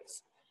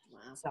inquiries.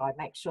 Wow. So I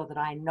make sure that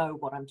I know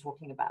what I'm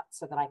talking about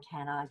so that I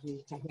can argue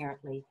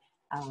coherently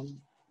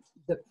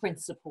the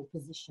principal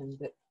position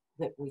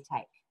that we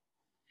take.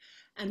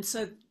 And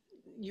so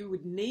you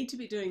would need to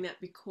be doing that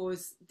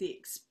because the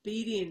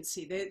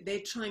expediency, they're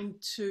trying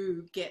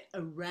to get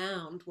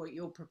around what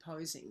you're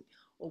proposing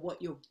or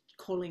what you're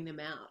calling them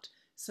out.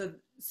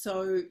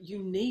 So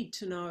you need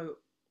to know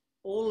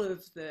all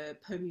of the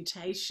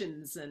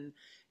permutations and,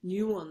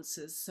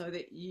 nuances so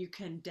that you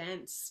can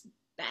dance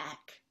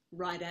back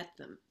right at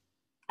them.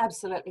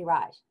 Absolutely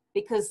right.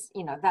 Because,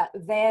 you know, that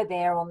they're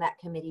there on that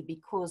committee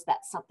because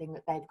that's something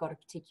that they've got a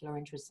particular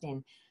interest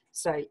in.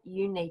 So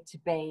you need to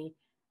be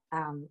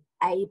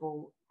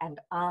able and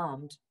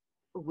armed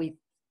with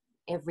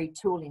every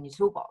tool in your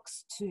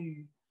toolbox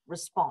to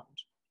respond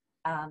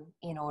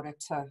in order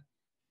to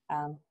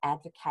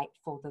advocate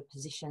for the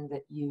position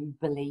that you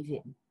believe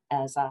in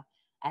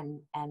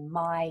and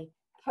my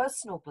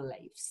personal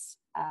beliefs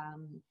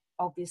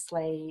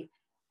obviously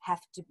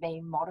have to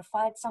be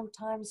modified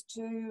sometimes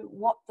to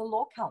what the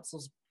Law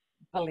Council's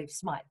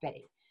beliefs might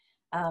be.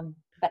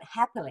 But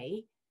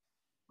happily,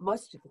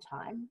 most of the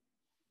time,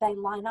 they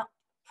line up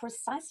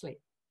precisely.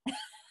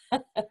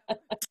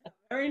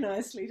 Very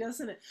nicely,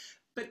 doesn't it?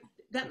 But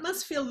that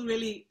must feel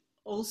really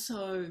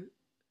also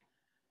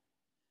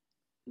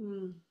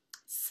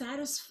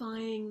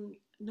satisfying.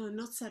 No,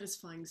 not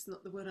satisfying. It's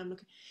not the word I'm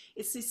looking.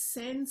 It's this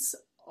sense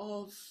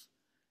of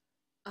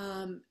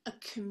a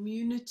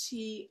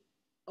community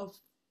of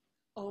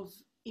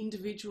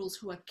individuals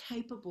who are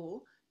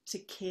capable to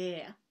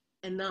care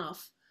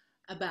enough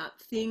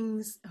about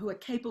things, who are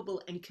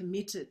capable and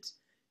committed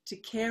to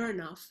care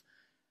enough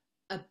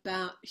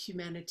about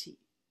humanity.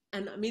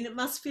 And I mean, it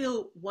must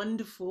feel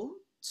wonderful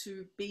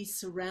to be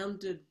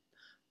surrounded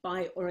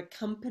by or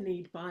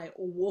accompanied by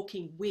or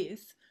walking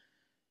with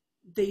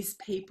these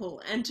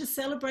people and to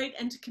celebrate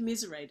and to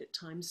commiserate at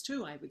times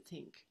too, I would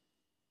think.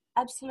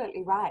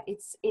 Absolutely right.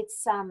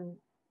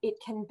 It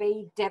can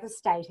be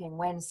devastating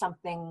when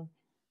something,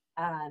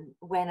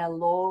 when a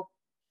law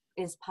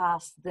is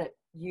passed that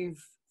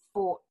you've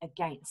fought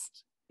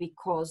against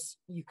because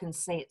you can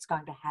see it's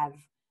going to have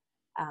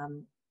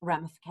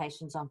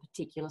ramifications on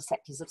particular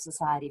sectors of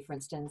society, for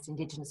instance,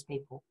 Indigenous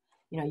people.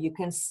 You know, you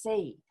can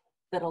see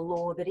that a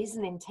law that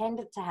isn't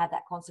intended to have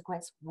that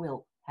consequence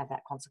will have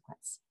that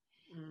consequence.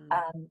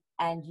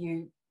 And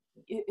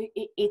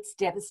it's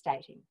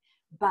devastating,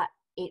 but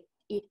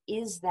it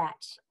is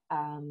that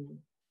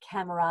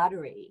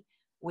camaraderie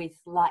with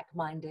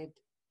like-minded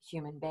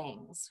human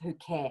beings who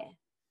care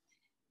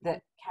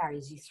that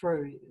carries you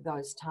through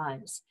those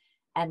times.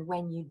 And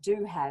when you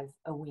do have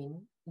a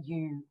win,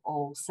 you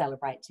all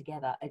celebrate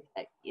together.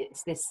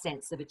 It's this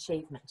sense of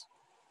achievement.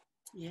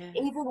 Yeah.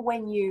 Even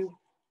when you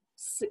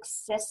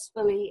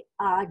successfully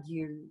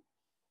argue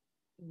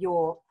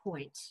your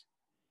point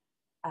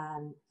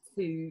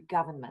to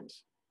government,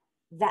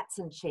 that's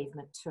an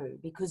achievement too,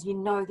 because you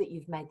know that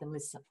you've made them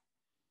listen.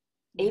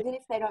 Yeah. Even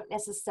if they don't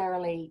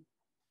necessarily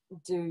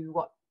do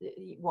what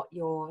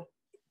you're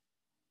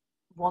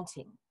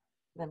wanting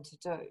them to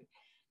do,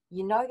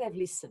 you know they've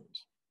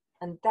listened,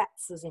 and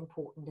that's as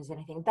important as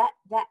anything.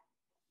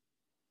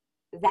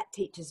 That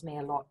teaches me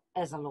a lot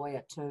as a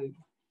lawyer too,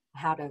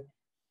 how to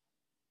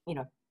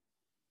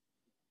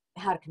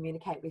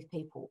communicate with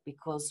people,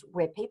 because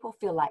where people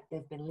feel like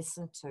they've been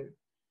listened to,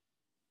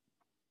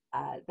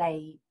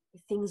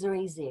 things are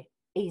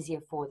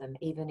easier for them,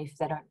 even if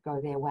they don't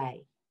go their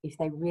way, if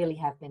they really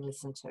have been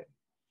listened to.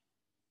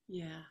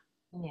 Yeah.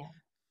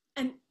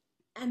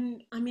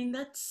 And I mean,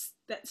 that's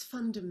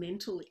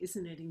fundamental,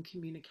 isn't it, in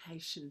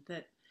communication,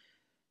 that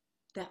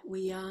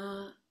we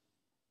are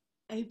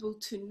able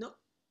to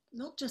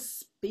not just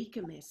speak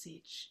a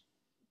message,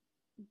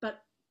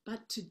 but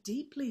to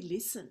deeply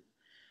listen.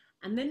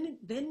 And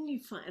then you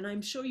find, and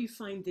I'm sure you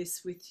find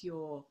this with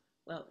your,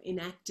 well, in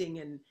acting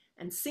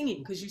and singing,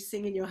 because you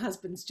sing in your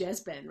husband's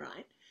jazz band,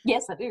 right?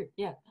 Yes, I do.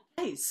 Yeah.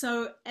 Okay,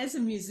 so as a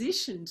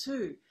musician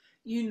too,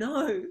 you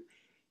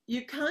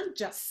can't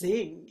just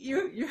sing.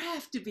 You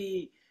have to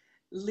be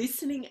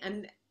listening.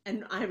 And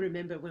I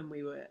remember when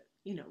we were,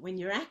 when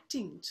you're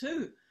acting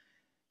too,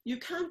 you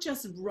can't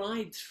just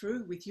ride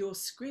through with your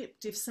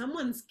script. If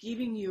someone's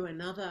giving you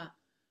another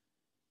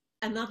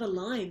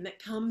line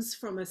that comes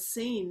from a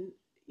scene,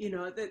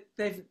 that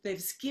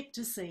they've skipped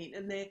a scene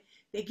and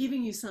they're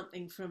giving you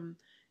something from,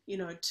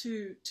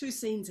 two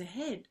scenes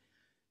ahead,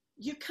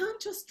 you can't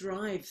just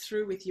drive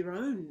through with your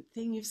own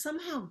thing. You've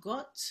somehow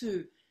got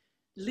to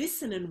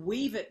listen and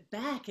weave it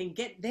back and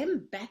get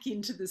them back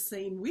into the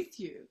scene with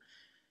you.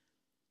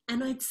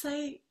 And I'd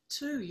say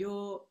too,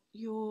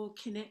 your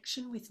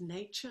connection with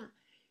nature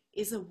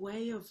is a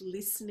way of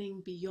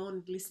listening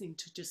beyond listening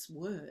to just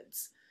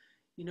words,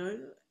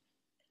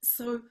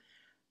 So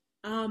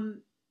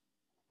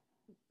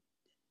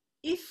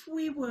if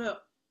we were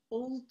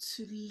all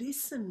to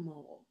listen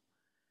more,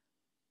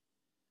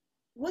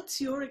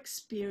 what's your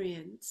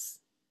experience,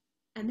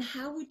 and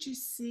how would you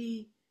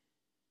see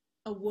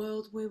a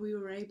world where we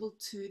were able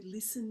to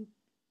listen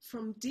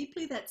from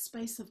deeply that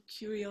space of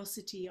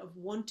curiosity, of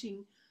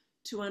wanting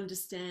to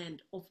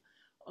understand, of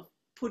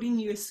putting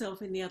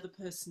yourself in the other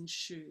person's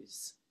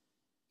shoes?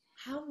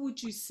 How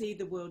would you see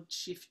the world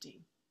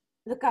shifting?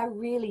 Look, I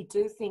really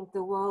do think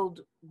the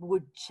world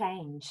would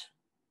change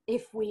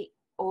if we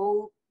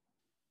all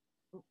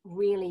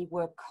really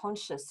were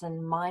conscious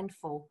and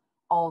mindful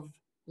of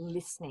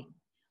listening.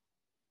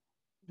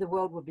 The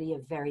world would be a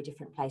very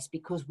different place,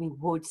 because we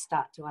would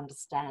start to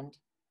understand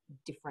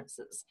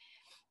differences.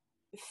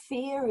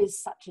 fear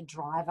is such a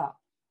driver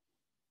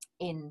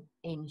in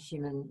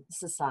human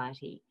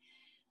society.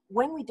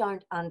 When we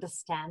don't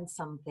understand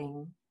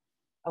something,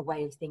 a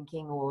way of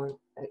thinking or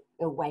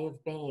a way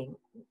of being,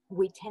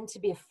 we tend to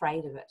be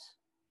afraid of it.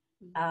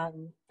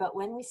 But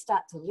when we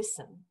start to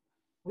listen,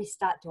 we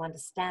start to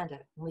understand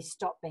it, and we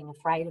stop being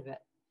afraid of it,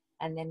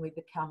 and then we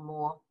become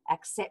more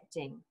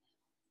accepting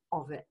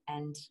of it,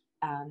 and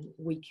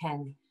we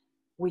can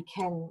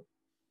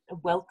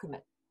welcome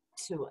it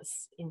to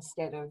us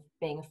instead of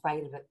being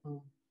afraid of it and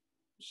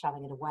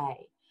shoving it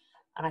away.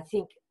 And I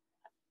think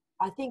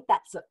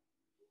that's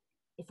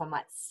if I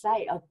might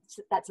say,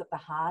 that's at the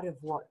heart of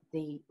what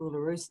the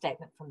Uluru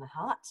Statement from the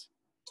Heart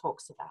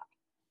talks about,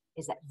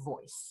 is that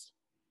voice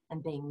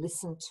and being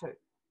listened to.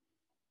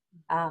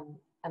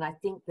 And I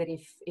think that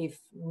if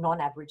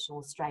non-Aboriginal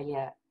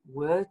Australia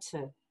were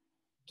to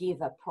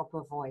give a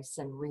proper voice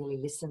and really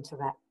listen to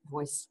that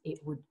voice, it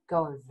would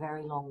go a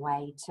very long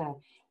way to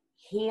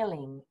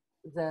healing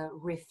the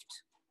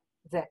rift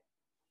that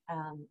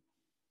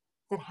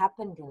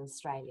happened in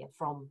Australia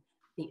from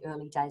the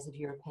early days of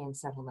European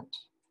settlement.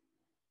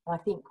 And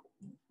I think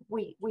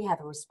we have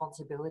a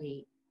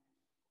responsibility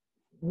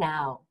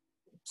now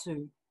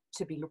to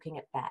be looking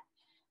at that,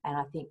 and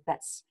I think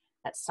that's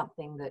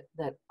something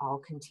that I'll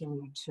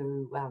continue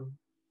to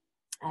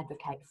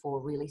advocate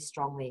for really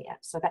strongly.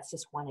 So that's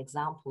just one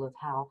example of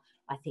how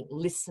I think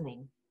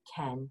listening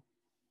can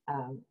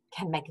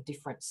make a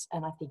difference,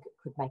 and I think it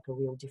could make a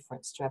real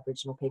difference to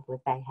Aboriginal people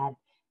if they had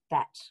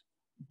that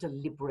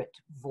deliberate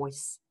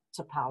voice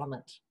to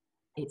Parliament.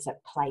 It's a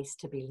place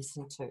to be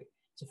listened to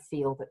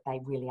feel that they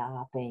really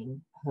are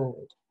being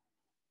heard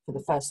for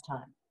the first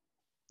time.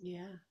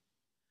 Yeah.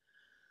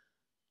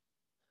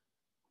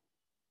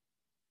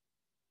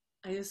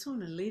 I just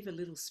want to leave a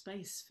little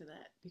space for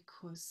that,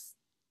 because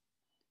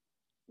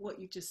what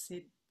you just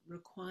said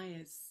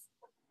requires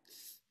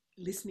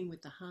listening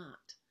with the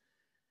heart,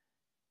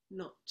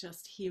 not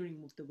just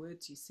hearing the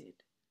words you said.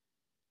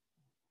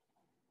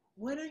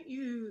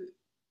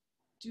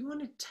 Do you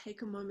want to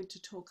take a moment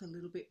to talk a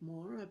little bit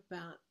more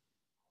about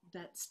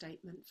that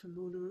statement from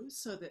Uluru,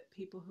 so that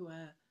people who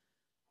are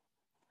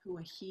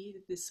here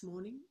this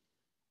morning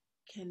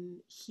can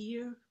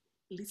hear,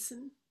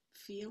 listen,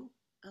 feel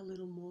a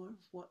little more of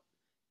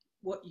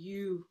what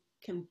you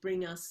can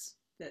bring us,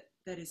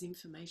 that is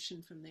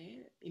information from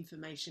there,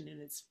 information in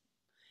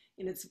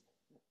its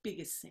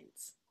biggest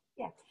sense.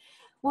 Yeah.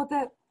 Well,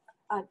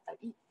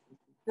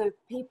 the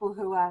people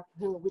who are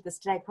with us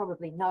today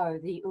probably know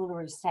the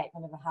Uluru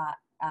Statement of the Heart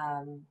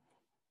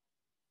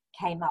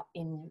came up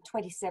in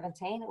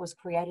 2017. It was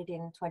created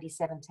in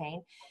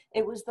 2017.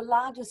 It was the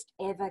largest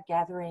ever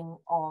gathering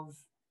of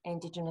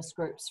Indigenous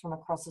groups from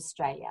across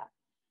Australia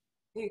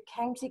who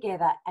came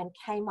together and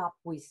came up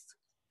with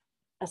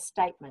a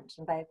statement.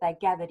 And they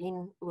gathered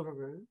in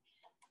Uluru,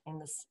 in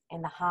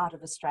the heart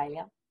of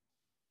Australia,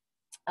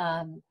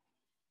 and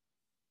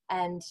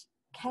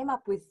came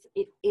up with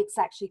it. It's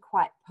actually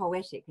quite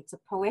poetic. It's a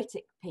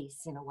poetic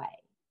piece in a way,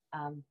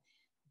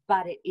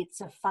 but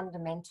it's a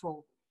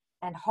fundamental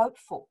and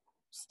hopeful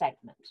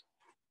statement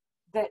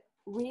that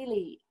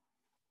really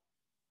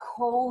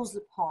calls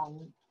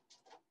upon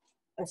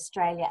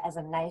Australia as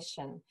a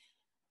nation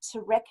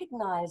to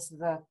recognise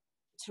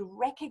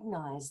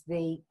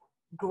the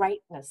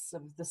greatness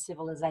of the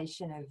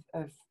civilization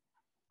of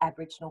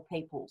Aboriginal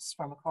peoples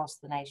from across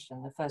the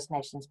nation, the First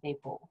Nations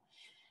people,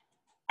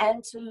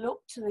 and to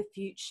look to the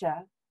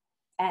future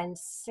and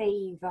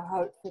see the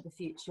hope for the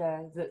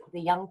future that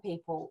the young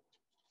people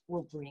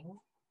will bring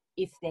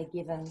if they're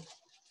given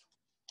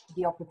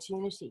the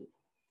opportunity.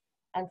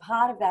 And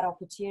part of that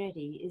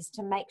opportunity is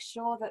to make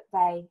sure that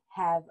they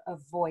have a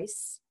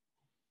voice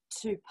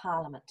to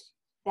Parliament.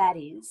 That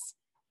is,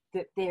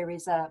 that there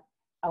is a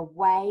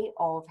way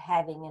of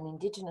having an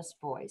Indigenous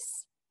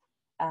voice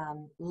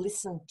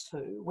listened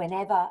to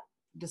whenever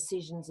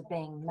decisions are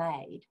being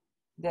made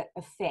that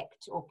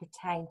affect or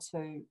pertain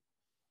to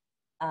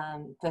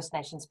First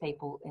Nations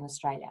people in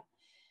Australia.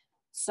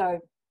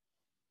 So,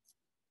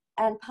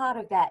 and part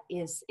of that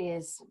is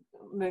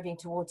moving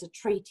towards a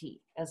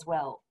treaty as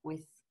well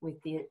with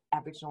the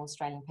Aboriginal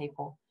Australian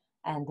people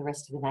and the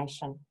rest of the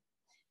nation.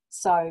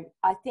 So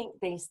I think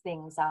these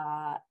things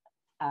are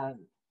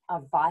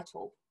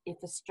vital if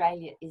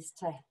Australia is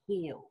to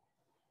heal.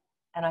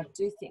 And I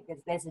do think that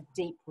there's a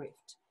deep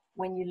rift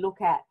when you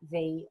look at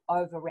the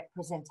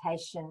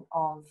overrepresentation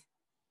of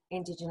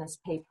Indigenous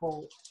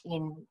people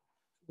in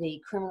the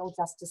criminal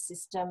justice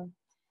system,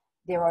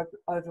 their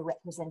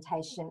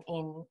overrepresentation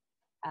in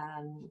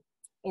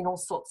all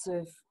sorts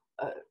of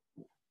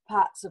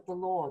parts of the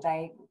law.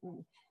 They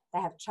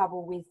have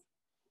trouble with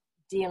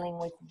dealing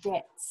with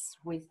debts,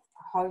 with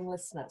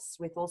homelessness,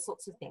 with all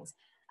sorts of things,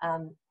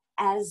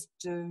 as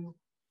do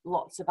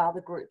lots of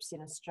other groups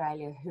in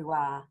Australia who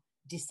are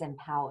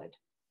disempowered.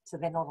 So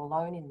they're not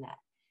alone in that.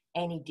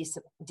 Any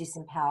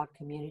disempowered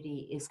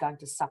community is going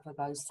to suffer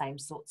those same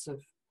sorts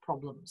of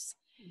problems.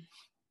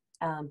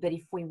 But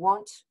if we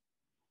want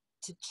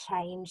to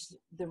change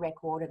the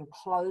record and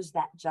close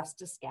that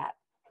justice gap,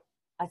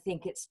 I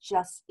think it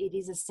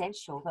is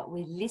essential that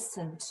we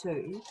listen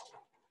to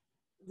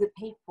the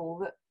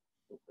people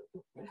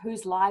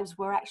whose lives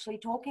we're actually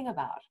talking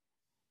about.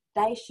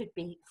 They should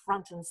be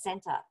front and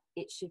center.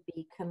 It should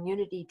be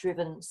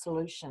community-driven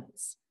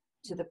solutions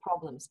to the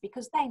problems,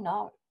 because they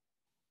know.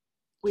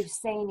 We've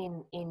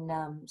seen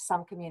in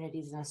some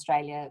communities in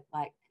Australia,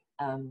 like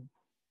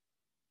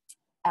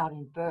out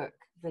in Burke,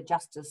 the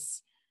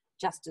justice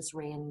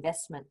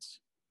reinvestment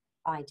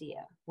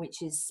idea,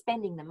 which is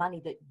spending the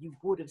money that you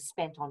would have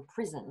spent on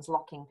prisons,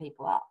 locking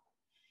people up,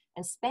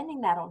 and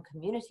spending that on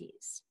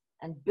communities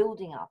and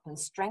building up and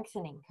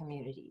strengthening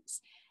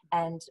communities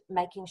and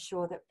making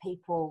sure that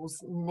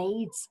people's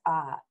needs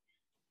are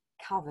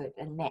covered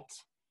and met,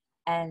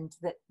 and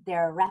that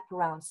there are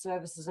wraparound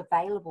services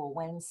available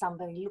when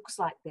somebody looks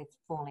like they're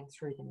falling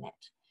through the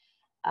net.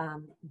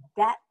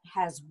 That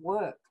has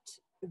worked.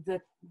 The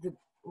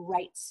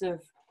rates of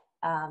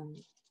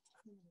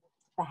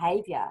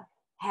behaviour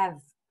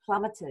have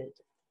plummeted,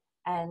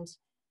 and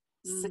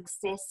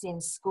success in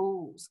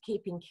schools,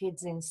 keeping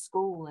kids in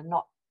school and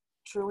not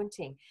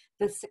truanting,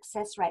 the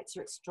success rates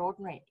are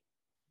extraordinary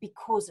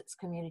because it's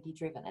community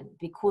driven and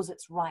because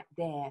it's right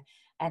there,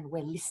 and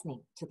we're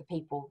listening to the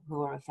people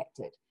who are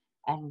affected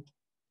and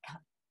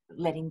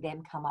letting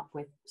them come up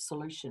with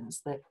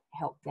solutions that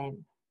help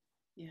them.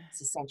 Yeah.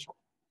 It's essential.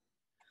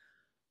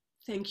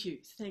 Thank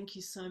you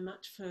so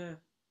much for,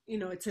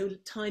 it's a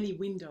tiny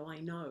window,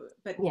 I know,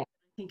 but yeah. I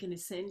think an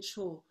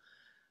essential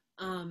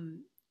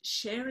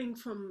sharing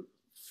from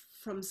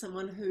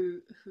someone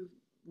who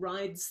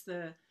rides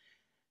the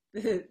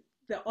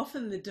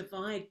often the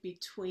divide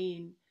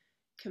between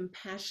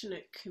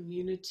compassionate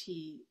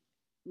community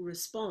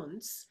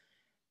response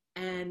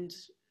and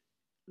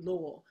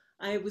law.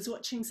 I was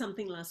watching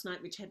something last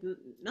night which had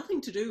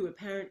nothing to do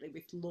apparently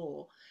with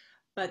law,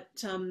 but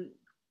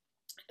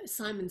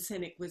Simon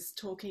Sinek was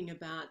talking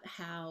about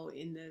how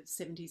in the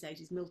 70s,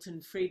 80s,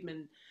 Milton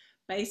Friedman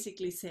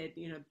basically said,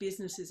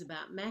 business is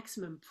about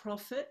maximum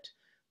profit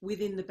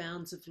within the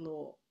bounds of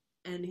law.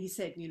 And he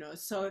said,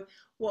 so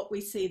what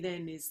we see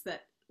then is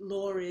that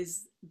law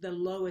is the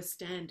lower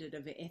standard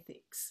of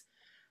ethics.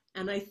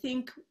 And I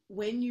think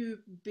when you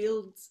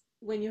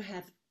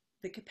have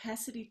the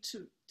capacity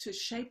to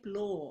shape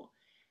law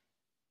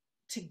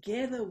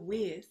together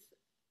with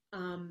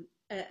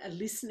a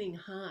listening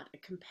heart, a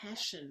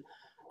compassion,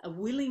 a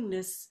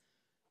willingness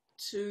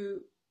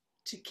to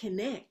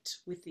connect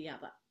with the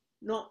other,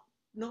 not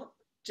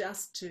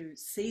just to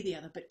see the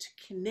other, but to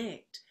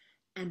connect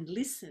and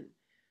listen,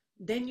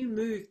 then you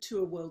move to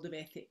a world of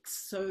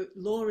ethics. So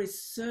law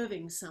is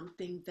serving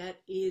something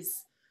that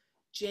is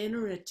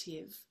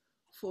generative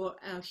for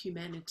our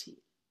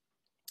humanity.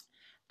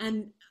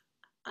 And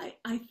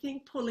I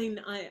think, Pauline,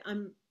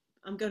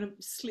 I'm going to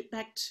slip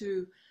back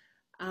to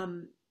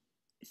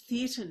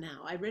theatre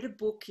now. I read a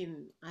book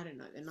in, I don't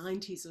know, the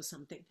 90s or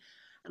something,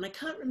 and I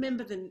can't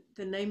remember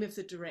the name of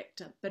the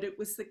director, but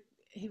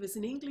he was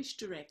an English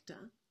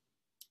director,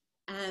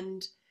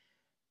 and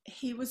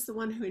he was the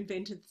one who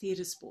invented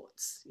theatre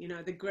sports,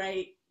 the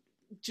great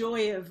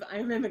joy of, I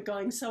remember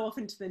going so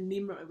often to the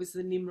Nimrod, it was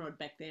the Nimrod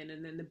back then,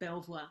 and then the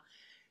Belvoir,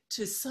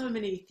 to so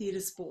many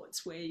theatre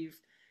sports where you've,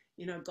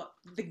 got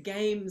the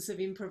games of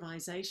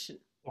improvisation,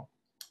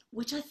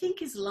 which I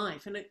think is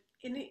life. And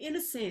in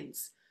a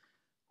sense,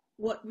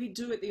 what we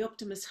do at the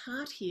Optimist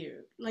Heart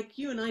here, like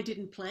you and I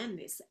didn't plan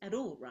this at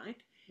all,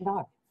 right?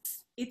 No.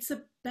 It's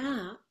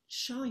about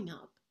showing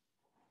up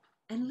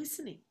and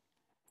listening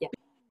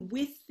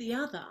with the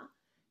other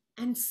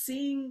and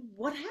seeing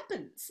what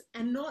happens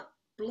and not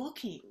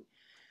blocking.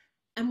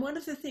 And one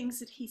of the things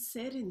that he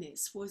said in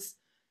this was,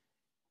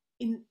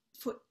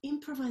 for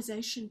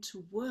improvisation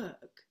to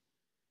work,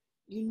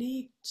 you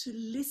need to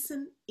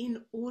listen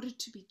in order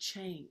to be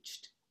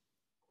changed.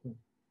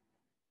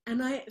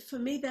 And for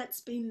me,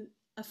 that's been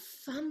a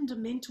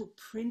fundamental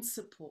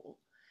principle.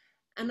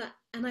 And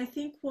I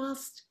think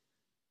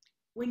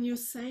when you're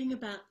saying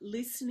about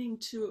listening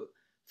to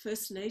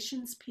First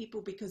Nations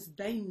people because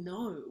they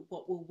know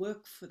what will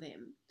work for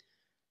them,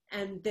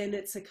 and then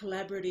it's a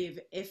collaborative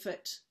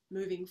effort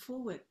moving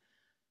forward.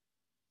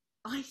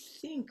 I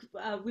think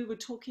we were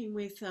talking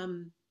with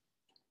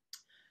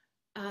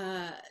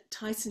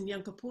Tyson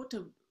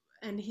Yunkaporta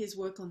and his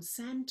work on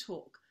Sand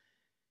Talk.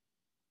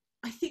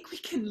 I think we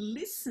can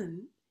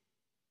listen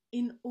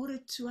in order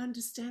to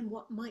understand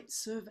what might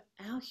serve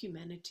our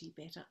humanity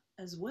better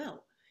as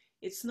well.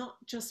 It's not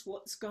just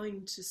what's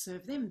going to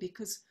serve them,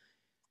 because,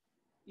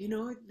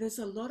 there's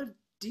a lot of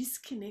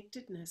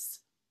disconnectedness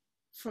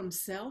from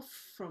self,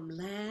 from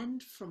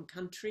land, from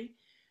country,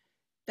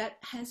 that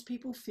has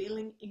people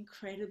feeling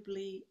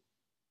incredibly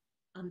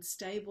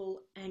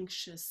unstable,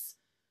 anxious,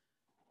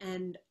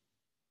 and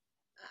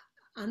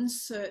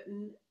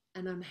uncertain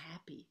and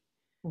unhappy.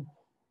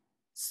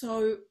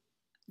 So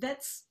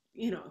that's,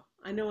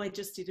 I know I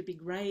just did a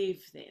big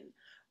rave then,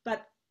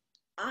 but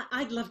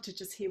I'd love to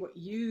just hear what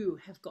you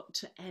have got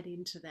to add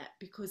into that,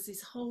 because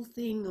this whole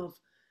thing of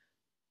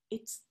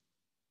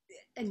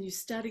and you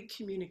studied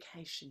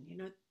communication,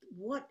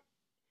 what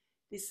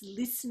this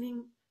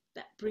listening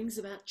that brings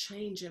about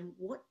change, and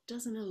what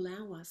doesn't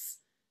allow us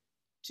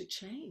to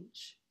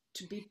change,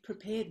 to be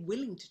prepared,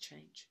 willing to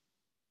change?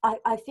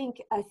 I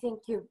think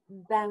you're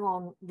bang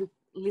on with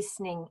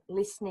listening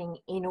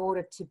in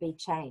order to be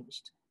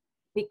changed,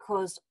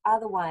 because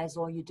otherwise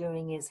all you're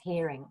doing is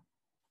hearing.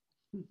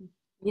 Mm-hmm.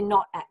 You're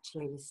not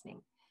actually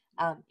listening.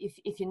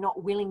 If you're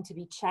not willing to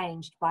be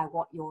changed by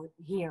what you're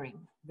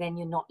hearing, then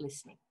you're not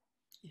listening.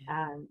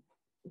 Yeah.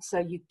 So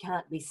you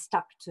can't be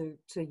stuck to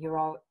your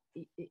own,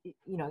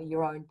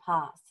 your own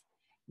path.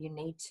 You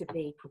need to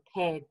be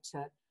prepared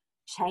to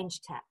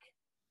change tack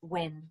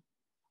when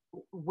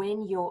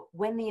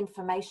the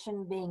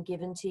information being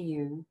given to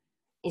you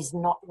is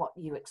not what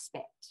you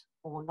expect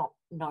or not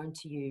known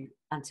to you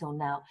until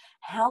now.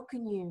 How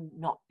can you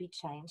not be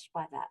changed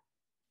by that?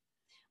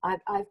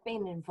 I've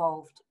been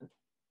involved.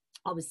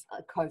 I was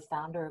a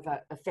co-founder of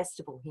a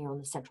festival here on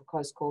the Central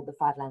Coast called the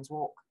Five Lands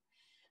Walk,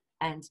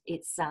 and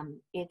it's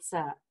an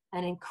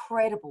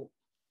incredible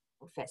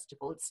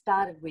festival. It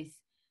started with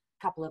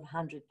a couple of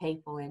hundred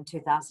people in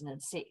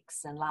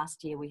 2006, and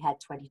last year we had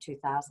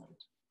 22,000. Wow!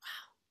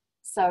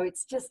 So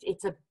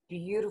it's a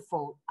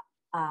beautiful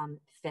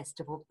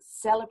festival. It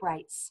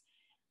celebrates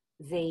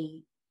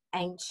the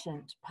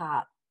ancient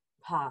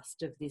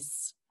past of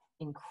this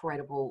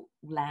incredible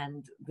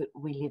land that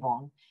we live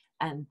on,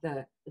 and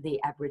the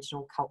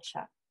Aboriginal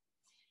culture.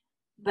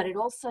 But it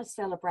also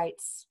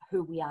celebrates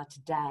who we are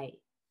today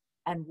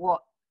and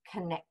what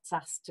connects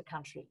us to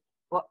country,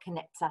 what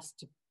connects us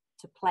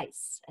to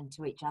place and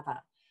to each other.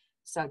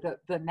 So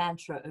the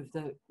mantra of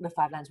the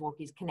Five Lands Walk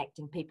is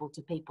connecting people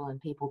to people and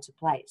people to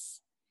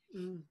place.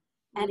 Mm.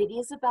 And it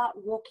is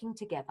about walking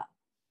together.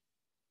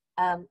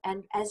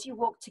 And as you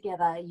walk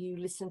together, you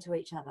listen to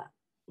each other,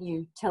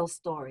 you tell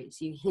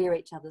stories, you hear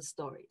each other's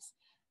stories.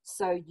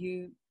 So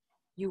you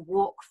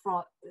walk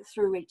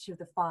through each of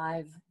the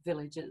 5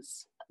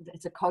 villages.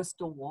 It's a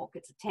coastal walk.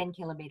 It's a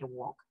 10-kilometre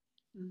walk.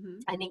 Mm-hmm.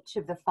 And each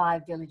of the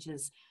 5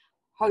 villages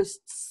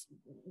hosts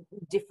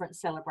different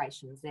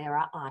celebrations. There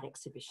are art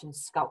exhibitions,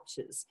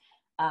 sculptures,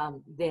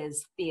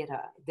 there's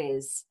theatre,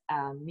 there's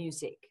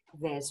music,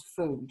 there's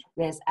food,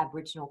 there's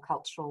Aboriginal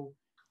cultural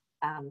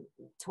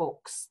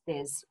talks,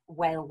 there's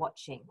whale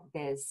watching,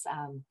 there's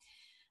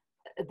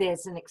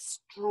an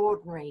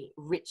extraordinary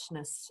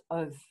richness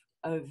of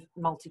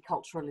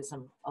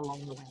multiculturalism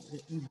along the way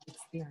that you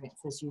experience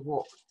as you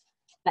walk.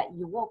 That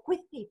you walk with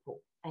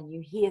people and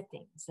you hear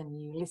things and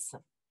you listen.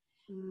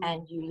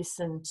 And you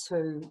listen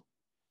to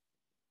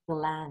the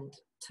land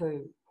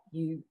too.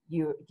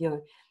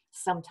 You're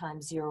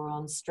sometimes you're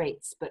on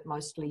streets, but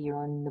mostly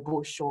you're in the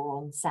bush or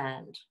on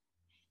sand.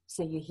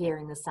 So you're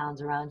hearing the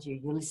sounds around you.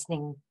 You're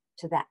listening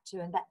to that too,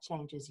 and that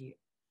changes you.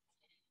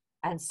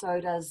 And so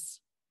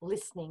does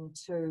listening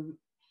to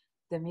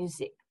the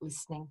music,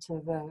 listening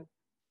to the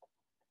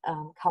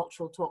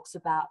cultural talks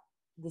about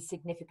the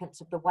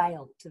significance of the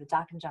whale to the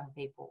Darkinjung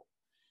people,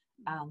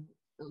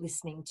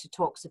 listening to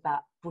talks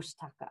about bush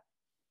tucker.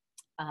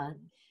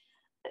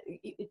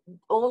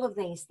 All of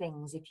these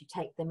things, if you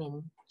take them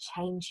in,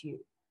 change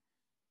you.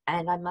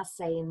 And I must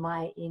say, in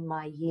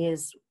my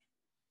years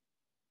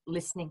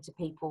listening to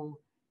people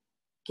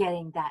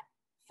getting that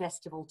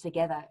festival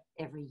together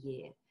every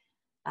year,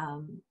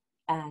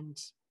 and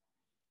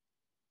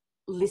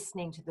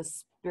listening to the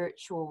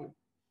spiritual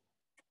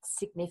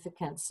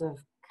significance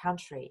of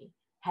country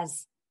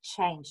has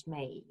changed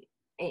me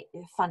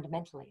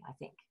fundamentally, I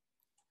think.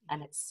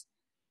 And it's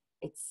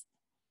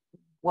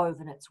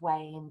woven its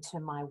way into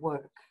my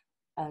work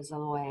as a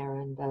lawyer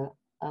and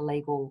a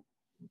legal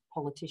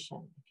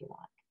politician, if you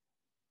like.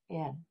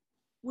 Yeah.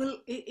 Well,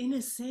 in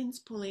a sense,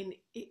 Pauline,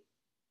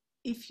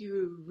 if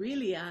you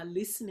really are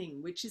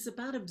listening, which is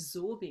about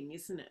absorbing,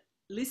 isn't it?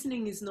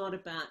 Listening is not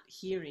about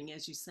hearing,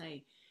 as you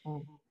say.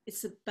 Mm-hmm.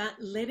 It's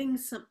about letting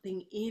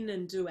something in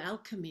and do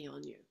alchemy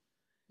on you.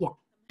 Yeah.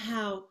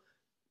 How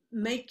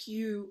make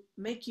you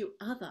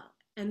other.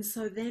 And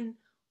so then,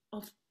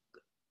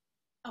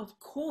 of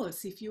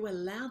course, if you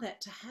allow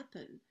that to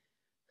happen,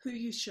 who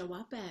you show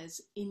up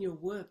as in your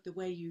work, the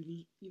way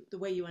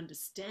you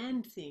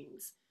understand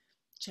things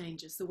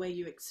changes, the way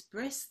you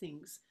express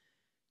things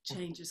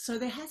changes. So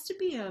there has to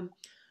be a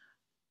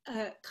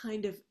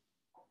kind of,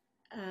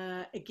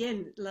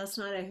 again, last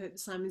night I heard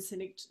Simon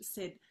Sinek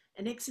said,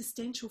 an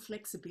existential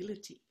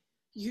flexibility.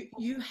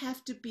 You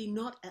have to be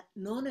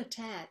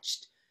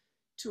non-attached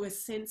to a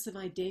sense of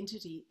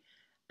identity.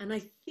 And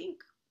I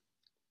think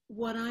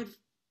what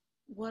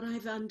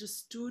I've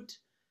understood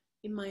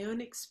in my own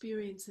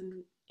experience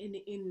and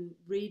in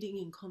reading,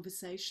 in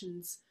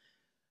conversations,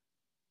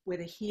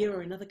 whether here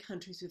or in other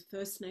countries with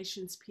First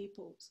Nations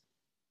peoples,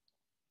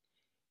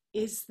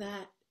 is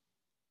that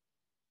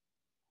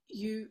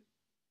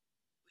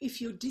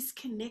if you're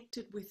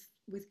disconnected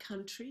with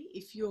country,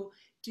 if you're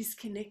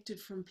disconnected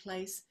from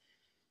place,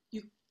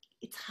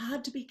 it's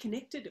hard to be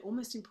connected,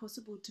 almost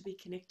impossible to be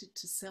connected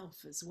to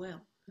self as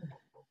well.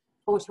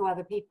 Or to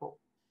other people.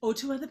 Or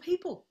to other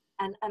people.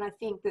 And I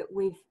think that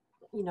we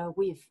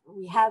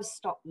have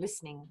stopped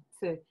listening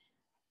to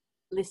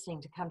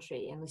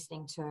country and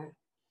listening to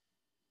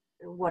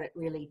what it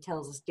really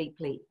tells us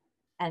deeply.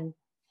 And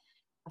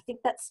I think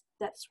that's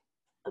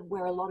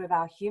where a lot of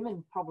our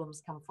human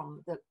problems come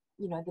from, the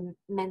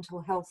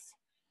mental health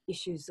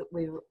issues that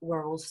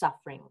we're all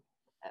suffering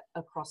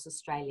across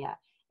Australia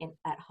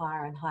at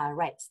higher and higher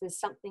rates. There's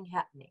something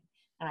happening,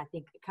 and I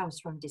think it comes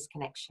from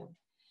disconnection.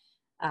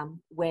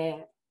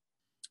 Where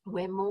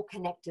we're more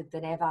connected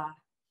than ever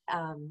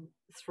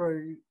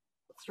through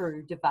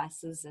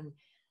devices, and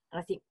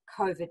I think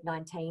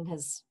COVID-19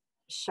 has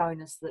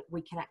shown us that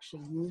we can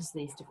actually use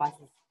these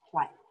devices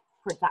quite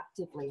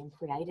productively and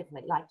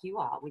creatively, like you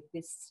are with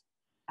this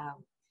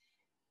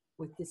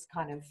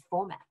kind of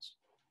format.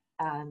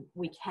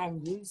 We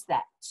can use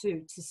that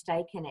to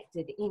stay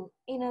connected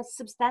in a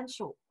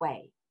substantial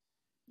way.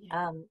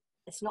 Yeah.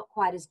 It's not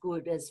quite as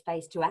good as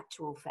face to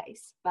actual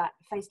face, but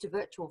face to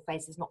virtual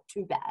face is not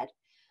too bad.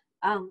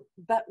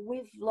 But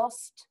we've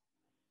lost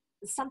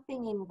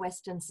something in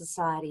Western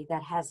society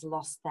that has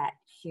lost that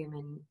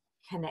human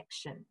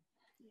connection.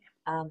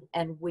 Yeah.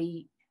 And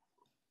we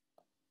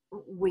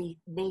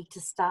need to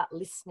start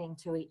listening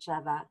to each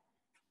other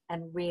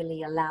and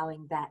really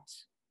allowing that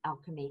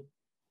alchemy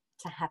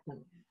to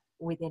happen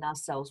within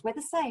ourselves. We're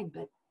the same,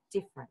 but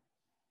different.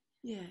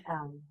 Yeah.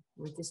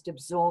 We're just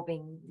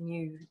absorbing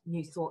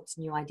new thoughts,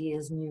 new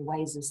ideas, new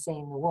ways of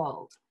seeing the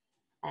world.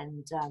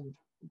 And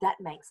that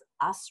makes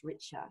us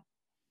richer.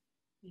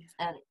 Yeah.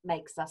 And it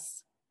makes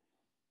us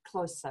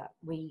closer.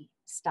 We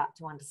start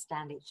to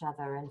understand each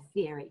other and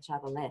fear each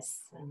other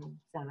less. And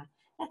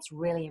that's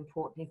really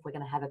important if we're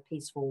going to have a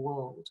peaceful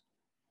world.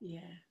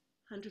 Yeah,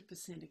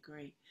 100%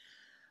 agree.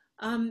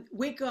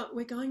 We're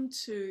going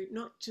to,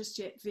 not just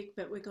yet, Vic,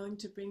 but we're going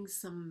to bring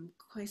some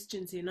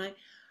questions in.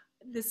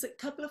 There's a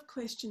couple of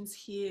questions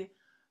here,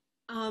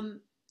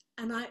 and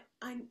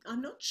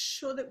I'm not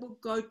sure that we'll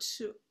go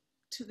to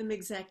them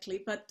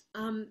exactly, but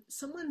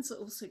someone's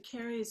also,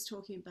 Kerry is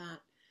talking about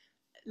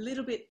a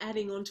little bit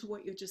adding on to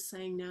what you're just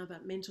saying now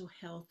about mental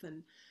health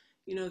and,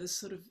 the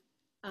sort of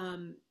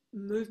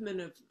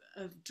movement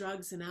of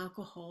drugs and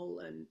alcohol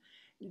and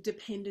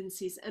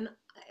dependencies. And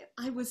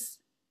I was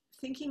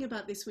thinking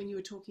about this when you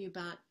were talking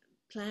about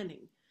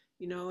planning,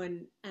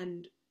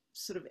 and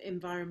sort of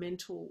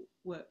environmental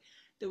work.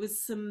 There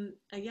was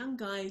a young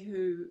guy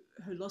who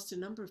lost a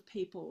number of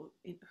people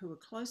who were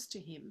close to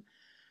him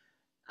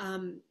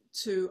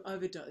to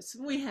overdose.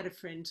 And we had a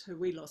friend who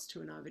we lost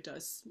to an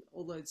overdose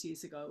all those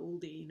years ago,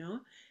 Aldi,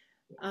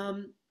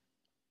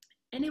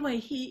 Anyway,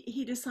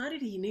 he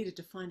decided he needed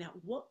to find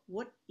out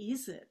what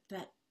is it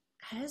that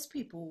has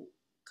people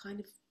kind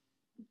of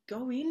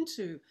go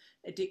into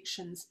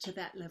addictions to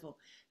that level.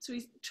 So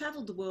he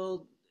traveled the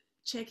world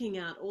checking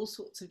out all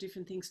sorts of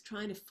different things,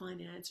 trying to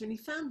find an answer. And he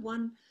found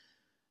one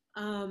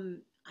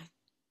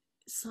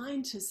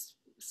scientist,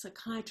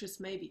 psychiatrist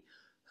maybe,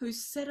 who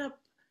set up,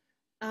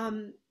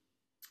 a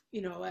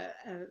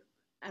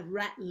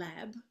rat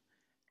lab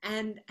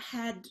and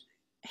had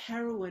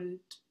heroin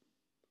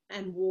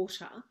and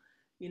water,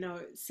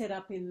 set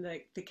up in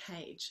the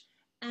cage.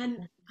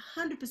 And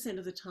 100%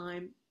 of the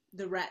time,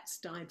 the rats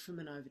died from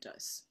an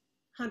overdose.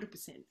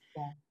 100%.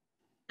 Yeah.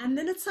 And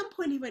then at some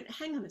point he went,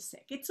 hang on a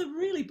sec, it's a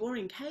really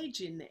boring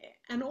cage in there,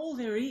 and all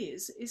there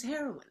is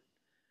heroin.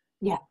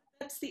 Yeah.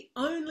 That's the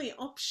only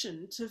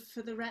option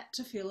for the rat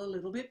to feel a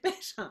little bit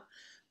better.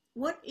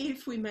 What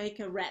if we make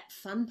a rat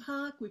fun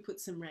park? We put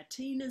some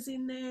ratinas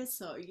in there,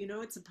 so,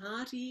 it's a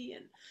party,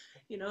 and,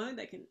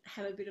 they can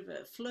have a bit of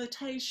a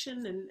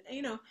flirtation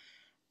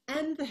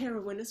and the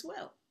heroin as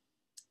well.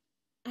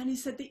 And he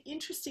said the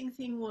interesting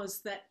thing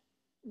was that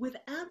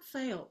without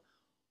fail,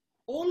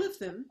 all of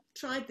them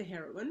tried the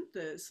heroin,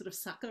 the sort of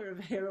sucker of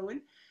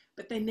heroin,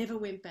 but they never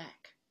went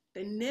back.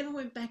 They never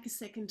went back a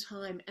second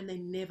time, and they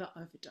never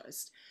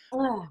overdosed.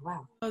 Oh,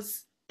 wow. It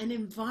was an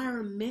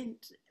environmentally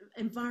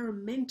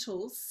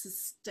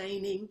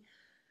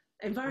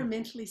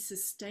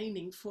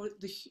sustaining for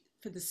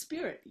the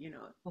spirit,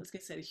 I was going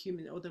to say the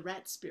human or the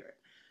rat spirit.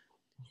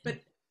 But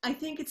I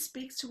think it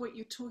speaks to what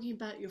you're talking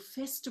about, your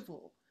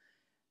festival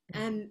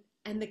and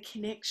the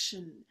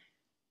connection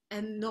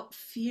and not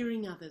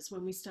fearing others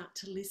when we start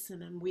to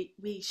listen and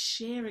we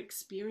share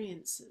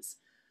experiences.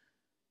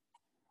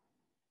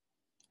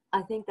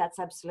 I think that's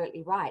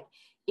absolutely right.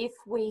 If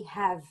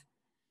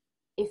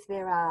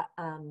there are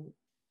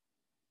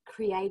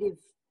creative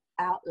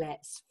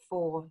outlets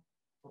for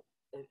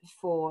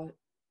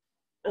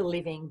a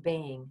living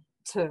being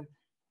to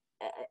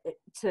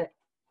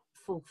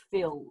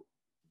fulfill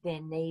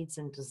their needs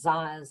and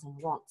desires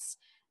and wants,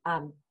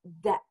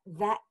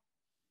 that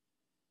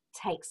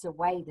takes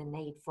away the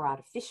need for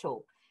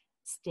artificial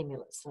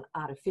stimulus and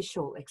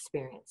artificial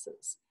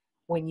experiences.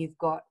 When you've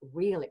got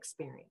real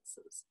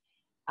experiences,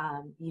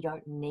 you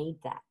don't need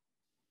that.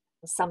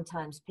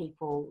 Sometimes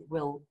people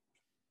will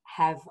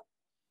have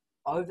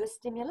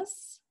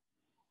overstimulus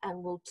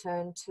and will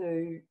turn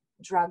to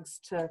drugs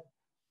to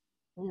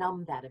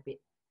numb that a bit.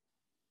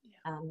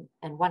 Yeah.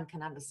 And one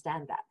can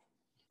understand that.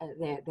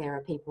 There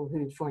are people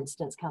who, for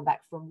instance, come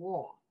back from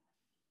war.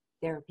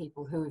 There are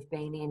people who have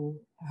been in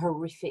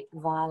horrific,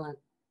 violent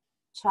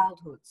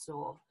childhoods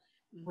or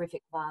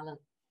horrific,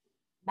 violent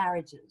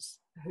marriages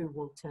who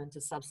will turn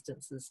to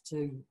substances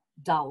to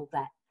dull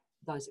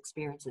those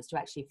experiences, to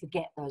actually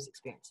forget those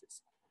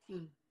experiences.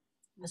 Mm.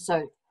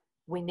 So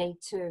we need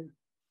to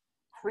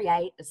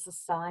create a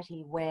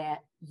society where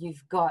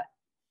you've got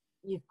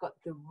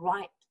the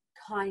right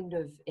kind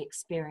of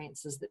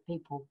experiences that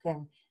people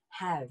can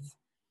have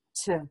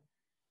to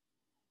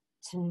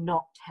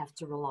not have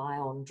to rely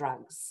on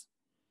drugs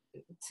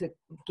to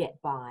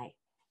get by,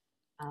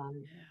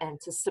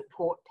 and to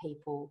support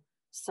people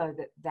so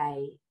that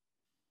they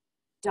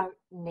don't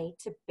need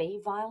to be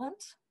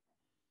violent,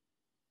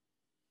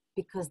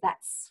 because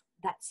that's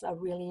a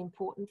really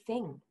important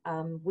thing.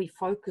 We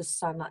focus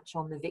so much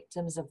on the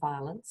victims of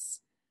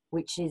violence,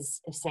 which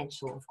is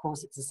essential. Of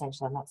course, it's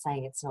essential. I'm not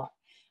saying it's not.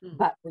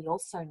 But we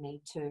also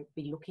need to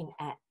be looking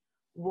at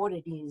what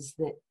it is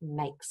that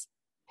makes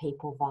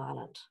people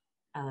violent.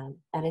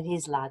 And it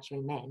is largely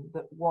men,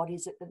 but what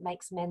is it that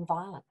makes men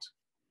violent?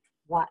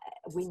 Why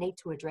we need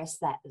to address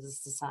that as a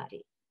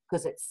society,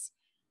 because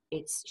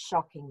it's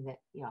shocking that,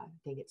 you know, I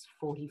think it's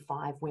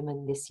 45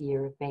 women this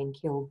year have been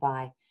killed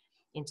by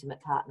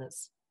intimate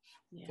partners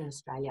in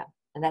Australia,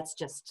 and that's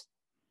just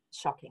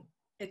shocking.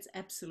 It's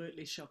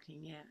absolutely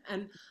shocking, yeah.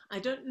 And I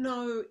don't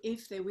know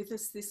if they're with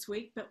us this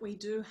week, but we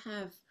do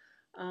have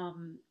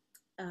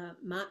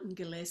Martin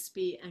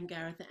Gillespie and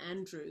Gareth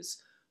Andrews,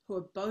 who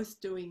are both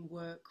doing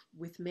work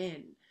with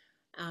men,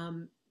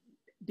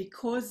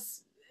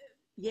 because,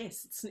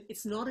 yes,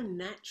 it's not a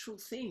natural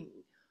thing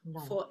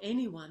for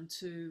anyone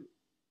to.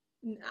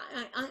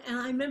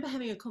 I remember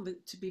having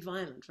to be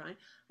violent, right?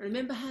 I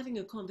remember having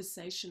a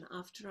conversation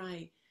after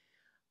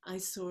I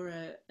saw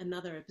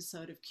another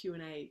episode of Q&A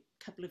a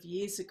couple of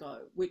years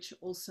ago, which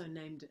also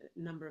named a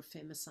number of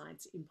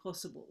femicides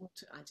impossible.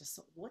 I just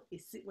thought, what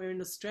is it? We're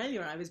in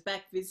Australia. I was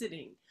back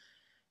visiting.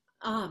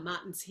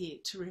 Martin's here.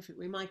 Terrific.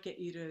 We might get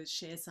you to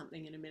share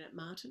something in a minute,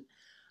 Martin.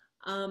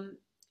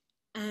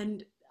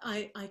 And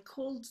I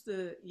called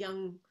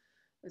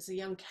there's a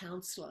young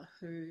counsellor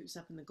who's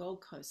up in the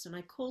Gold Coast, and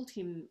I called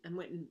him and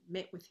went and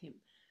met with him.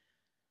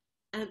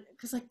 And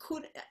because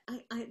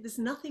there's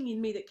nothing in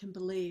me that can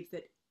believe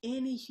that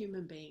any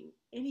human being,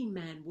 any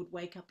man would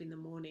wake up in the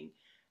morning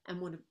and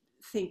want to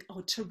think,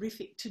 oh,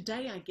 terrific,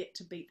 today I get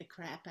to beat the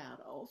crap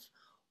out of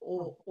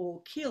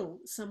or kill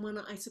someone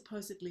I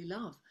supposedly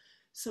love.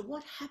 So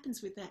what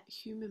happens with that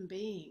human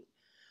being?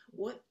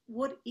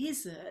 What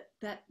is it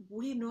that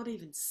we're not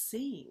even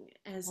seeing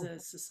as a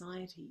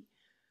society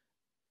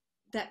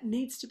that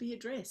needs to be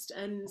addressed?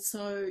 And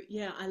so,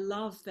 yeah, I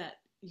love that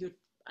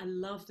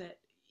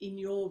in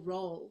your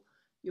role,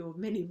 your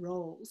many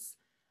roles,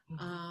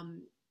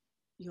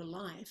 your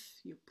life,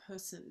 your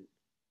person,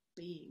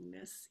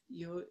 beingness,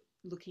 you're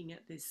looking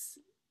at this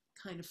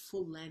kind of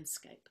full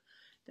landscape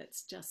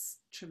that's just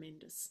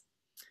tremendous.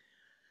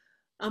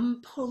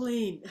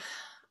 Pauline,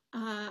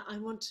 I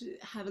want to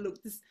have a look.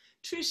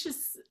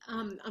 Trish's,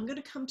 I'm going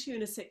to come to you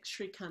in a sec,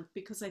 Shrikant,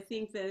 because I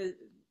think that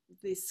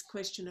this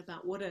question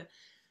about what are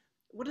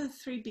the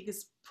three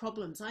biggest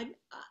problems.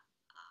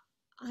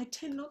 I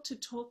tend not to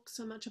talk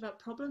so much about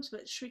problems,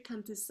 but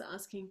Shrikant is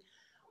asking,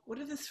 what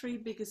are the three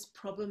biggest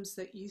problems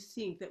that you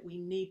think that we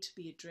need to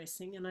be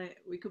addressing? And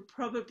we could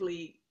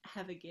probably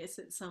have a guess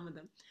at some of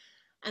them.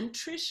 And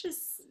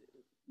Trish's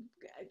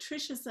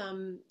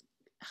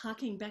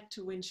harking back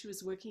to when she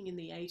was working in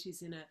the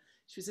 80s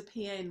she was a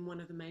PA in one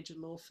of the major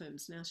law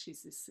firms. Now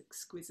she's this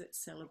exquisite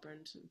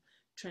celebrant and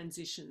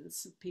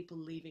transitions of people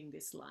leaving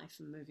this life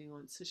and moving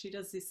on. So she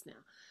does this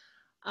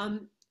now.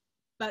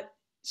 But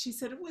she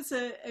said it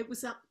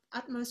was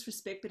utmost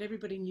respect, but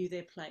everybody knew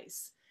their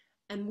place.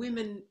 And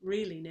women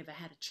really never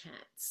had a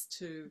chance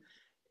to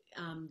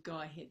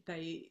go ahead.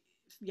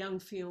 Young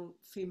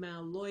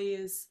female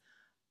lawyers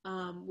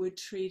were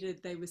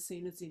treated, they were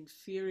seen as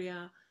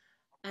inferior.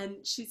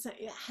 And she'd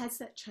say, has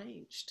that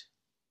changed?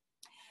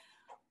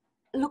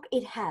 Look,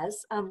 it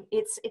has.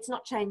 It's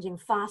not changing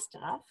fast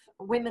enough.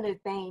 Women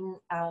have been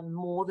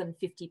more than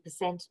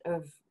 50%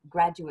 of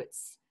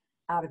graduates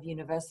out of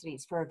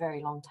universities for a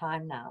very long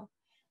time now.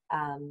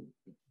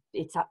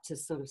 It's up to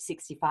sort of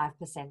 65%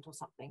 or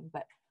something,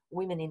 but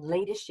women in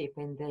leadership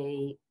in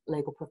the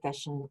legal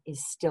profession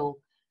is still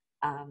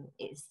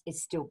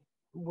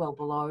well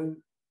below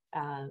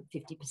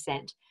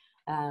 50%.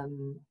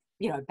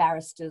 You know,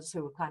 barristers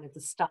who are kind of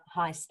the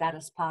high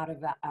status part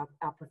of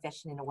our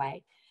profession in a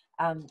way,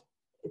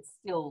 it's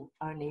still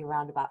only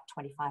around about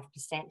 25%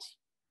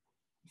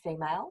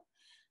 female.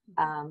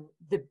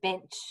 The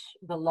bench,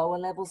 the lower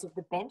levels of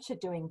the bench are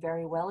doing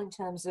very well in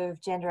terms of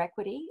gender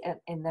equity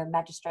in the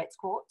magistrates'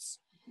 courts.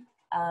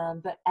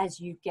 But as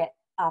you get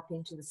up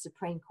into the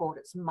Supreme Court,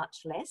 it's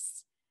much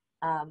less.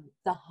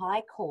 The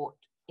High Court,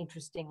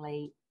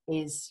 interestingly,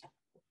 is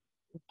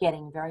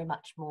getting very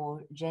much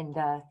more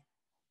gender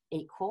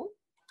equal.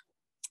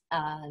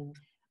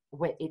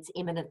 It's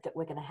imminent that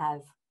we're going to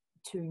have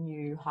 2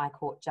 new High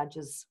Court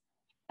judges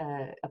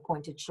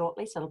appointed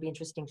shortly, so it'll be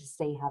interesting to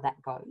see how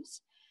that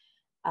goes.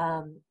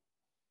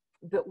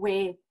 But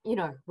we're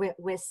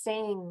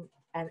seeing,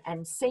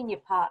 and senior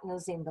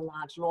partners in the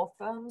large law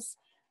firms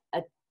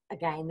are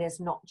again, there's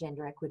not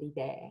gender equity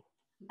there.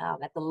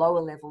 At the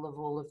lower level of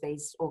all of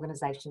these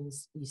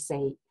organisations, you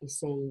see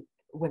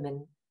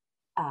women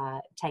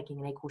taking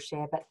an equal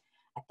share, but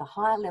at the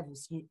higher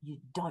levels, you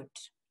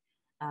don't.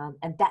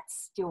 And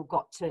that's still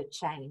got to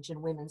change,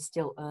 and women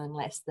still earn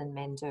less than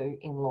men do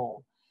in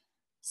law.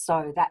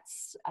 So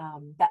that's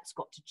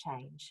got to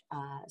change.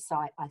 So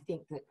I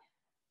think that,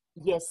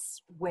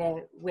 yes,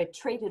 we're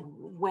treated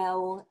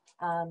well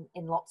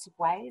in lots of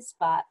ways,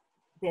 but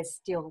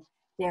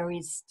there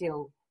is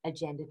still a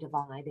gender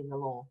divide in the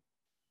law.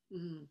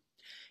 Mm.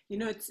 You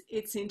know,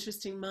 it's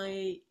interesting.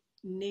 My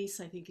niece,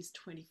 I think, is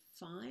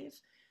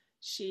 25.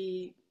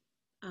 She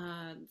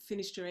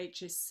finished her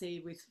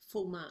HSC with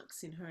full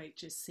marks in her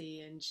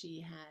HSC, and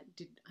she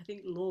did I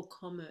think law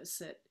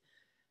commerce at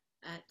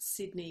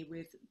Sydney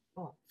with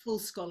full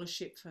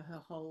scholarship for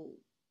her whole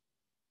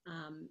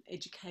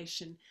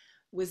education.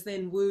 Was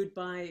then wooed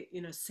by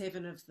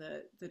 7 of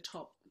the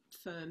top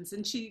firms,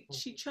 and she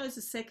chose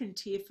a second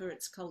tier for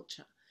its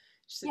culture.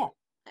 She said,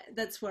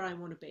 that's where I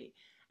want to be.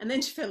 And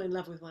then she fell in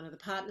love with one of the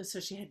partners, so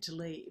she had to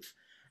leave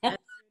and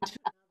went to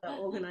another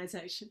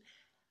organisation.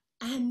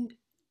 And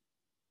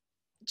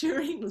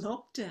during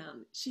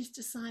lockdown, she's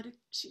decided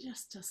she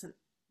just doesn't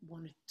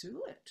want to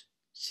do it.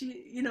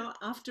 She,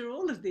 after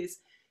all of this,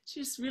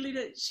 she's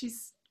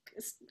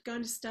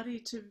going to study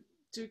to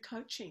do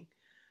coaching.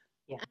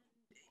 Yeah.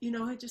 And,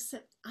 I just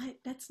said,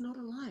 that's not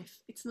a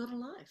life. It's not a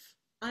life.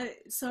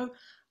 So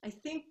I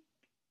think,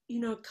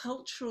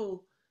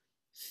 cultural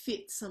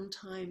fit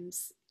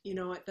sometimes,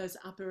 at those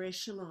upper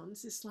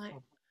echelons, it's like,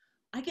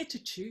 I get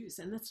to choose,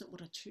 and that's not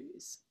what I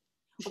choose.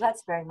 Well,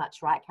 that's very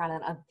much right,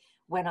 Carolyn.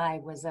 When I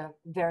was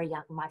very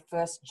young, my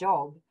first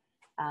job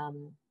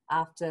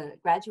after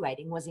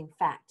graduating was, in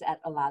fact,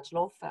 at a large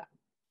law firm,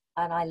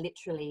 and I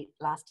literally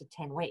lasted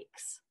 10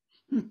 weeks.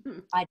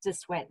 I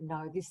just went,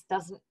 no, this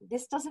doesn't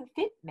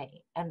fit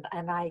me, and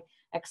I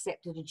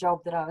accepted a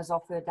job that I was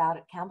offered out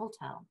at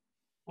Campbelltown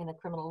in a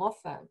criminal law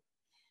firm,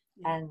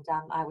 and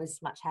I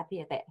was much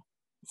happier there.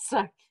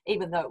 So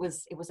even though it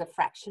was a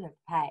fraction of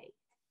pay,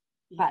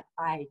 but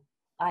I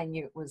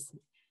knew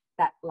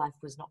that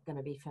life was not going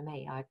to be for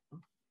me. I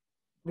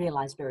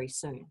realized very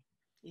soon.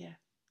 Yeah,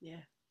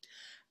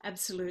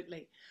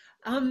 absolutely.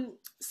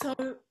 So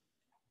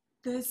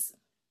there's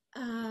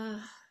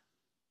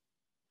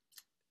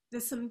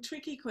some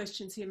tricky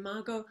questions here,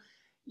 Margot.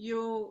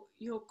 Your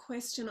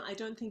question, I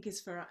don't think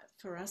is for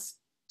us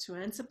to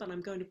answer, but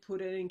I'm going to put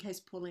it in case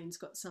Pauline's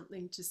got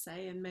something to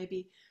say, and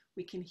maybe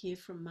we can hear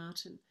from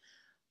Martin.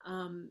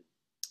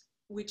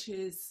 Which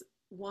is,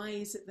 why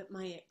is it that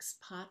my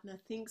ex-partner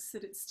thinks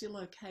that it's still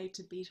okay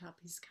to beat up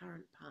his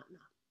current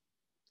partner?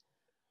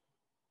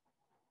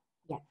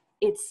 Yeah,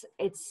 it's.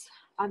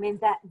 I mean,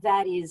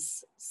 that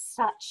is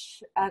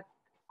such a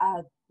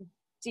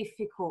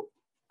difficult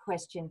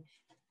question.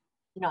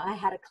 I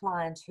had a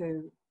client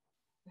who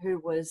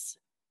was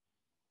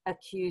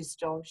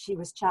accused, or she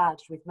was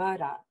charged with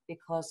murder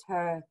because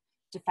her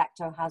de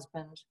facto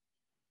husband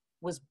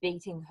was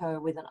beating her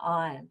with an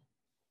iron,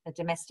 a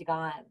domestic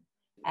iron,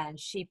 and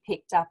she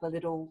picked up a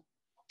little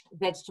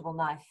vegetable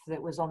knife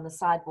that was on the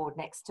sideboard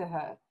next to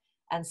her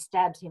and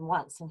stabbed him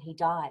once, and he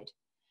died.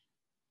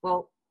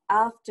 Well,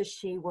 after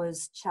she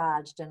was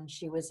charged and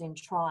she was in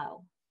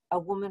trial, a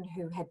woman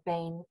who had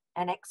been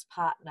an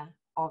ex-partner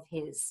of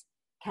his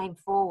came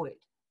forward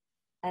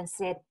and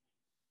said,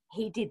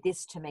 he did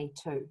this to me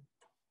too.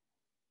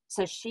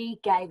 So she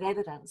gave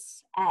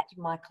evidence at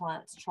my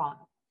client's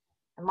trial,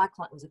 and my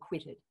client was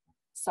acquitted.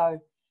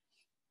 So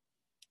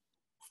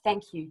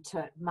thank you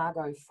to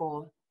Margot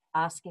for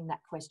asking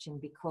that question,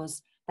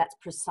 because that's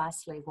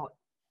precisely what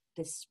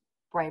this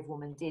brave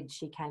woman did.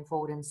 She came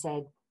forward and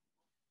said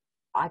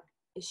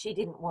she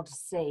didn't want to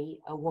see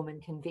a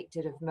woman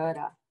convicted of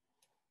murder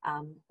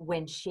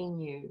when she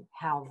knew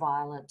how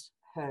violent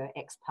her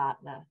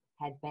ex-partner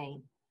had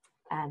been.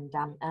 And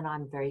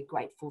I'm very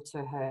grateful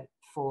to her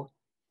for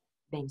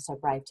being so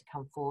brave to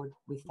come forward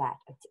with that.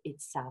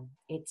 It's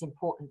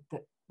important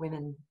that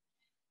women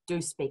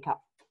do speak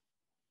up.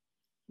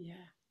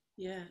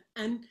 Yeah.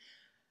 And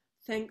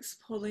thanks,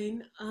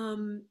 Pauline.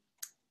 I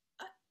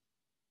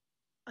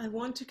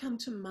want to come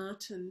to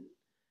Martin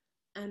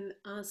and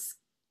ask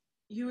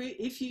you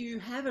if you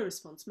have a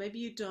response. Maybe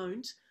you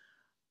don't.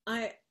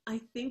 I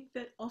think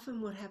that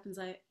often what happens,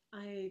 I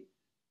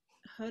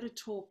heard a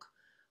talk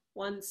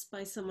once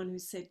by someone who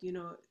said,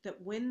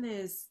 that when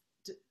there's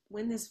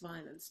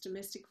violence,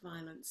 domestic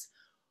violence,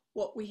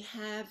 what we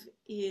have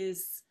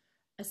is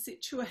a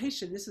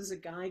situation. This was a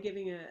guy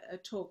giving a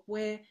talk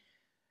where,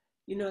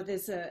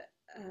 there's a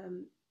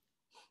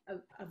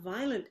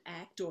violent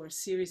act or a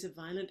series of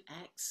violent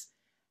acts,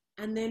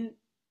 and then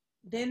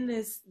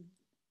there's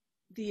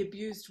the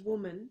abused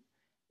woman,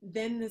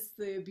 then there's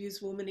the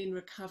abused woman in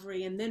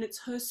recovery, and then it's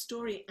her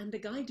story, and the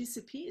guy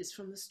disappears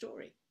from the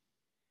story.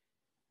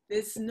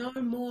 There's no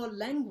more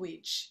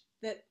language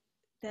that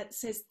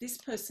says this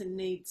person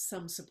needs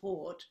some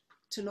support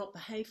to not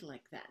behave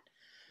like that.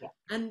 Yeah.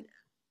 And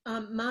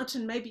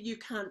Martin, maybe you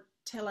can't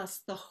tell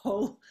us the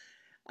whole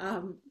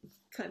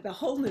kind of the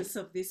wholeness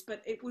of this,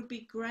 but it would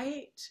be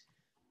great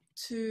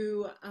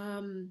to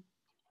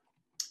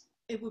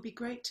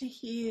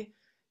hear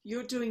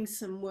you're doing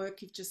some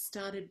work. You've just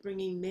started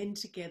bringing men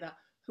together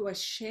who are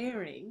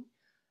sharing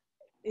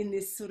in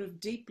this sort of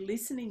deep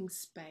listening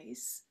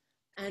space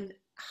and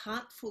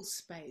heartful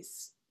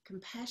space,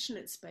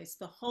 compassionate space,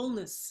 the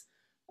wholeness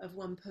of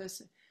one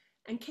person.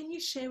 And can you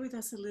share with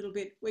us a little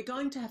bit? We're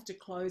going to have to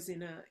close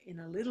in a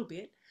little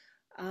bit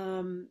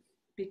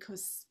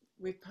because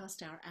we've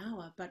passed our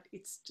hour, but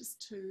it's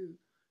just too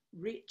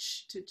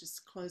rich to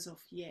just close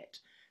off yet.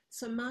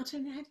 So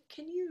Martin,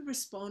 can you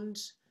respond,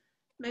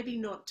 maybe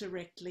not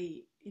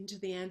directly into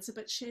the answer,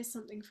 but share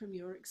something from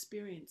your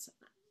experience?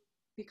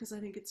 Because I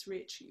think it's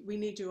rich. We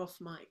need you off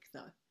mic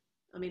though.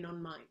 I mean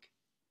on mic,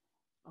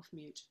 off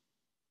mute.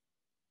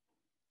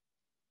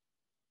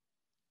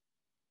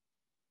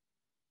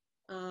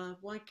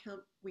 Why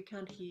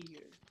can't hear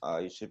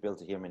you? You should be able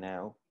to hear me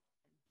now.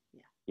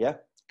 Yeah. Yeah,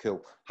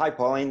 cool. Hi,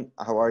 Pauline.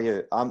 How are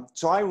you?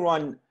 So I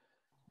run,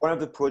 one of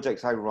the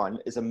projects I run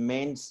is a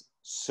men's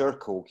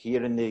circle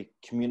here in the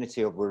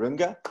community of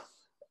Wahroonga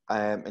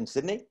in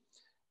Sydney.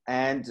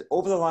 And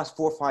over the last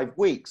 4 or 5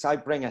 weeks, I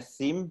bring a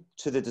theme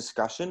to the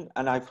discussion,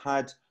 and I've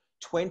had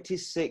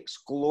 26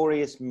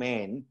 glorious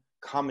men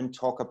come and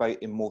talk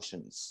about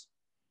emotions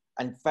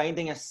and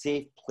finding a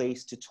safe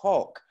place to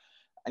talk.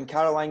 And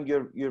Caroline,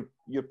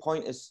 your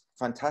point is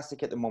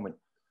fantastic at the moment.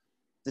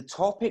 The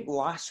topic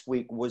last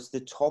week was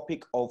the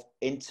topic of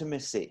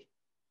intimacy.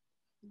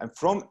 And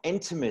from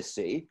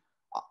intimacy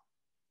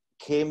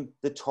came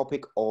the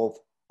topic of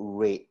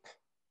rape.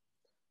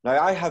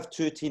 Now, I have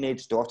 2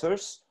 teenage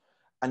daughters,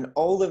 and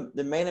all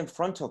the men in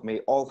front of me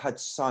all had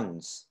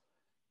sons.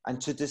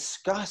 And to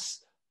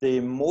discuss the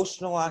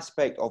emotional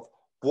aspect of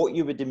what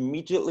you would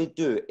immediately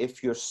do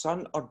if your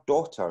son or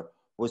daughter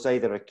was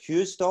either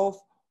accused of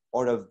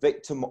or a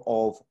victim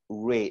of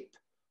rape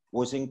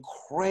was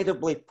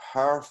incredibly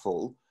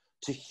powerful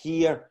to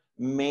hear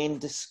men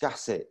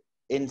discuss it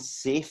in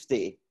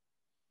safety.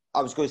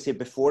 I was going to say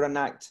before an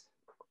act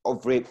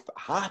of rape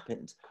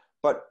happened,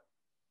 but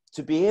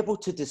to be able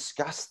to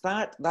discuss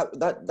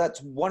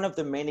that's one of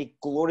the many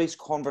glorious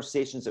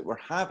conversations that we're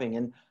having.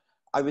 And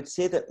I would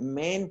say that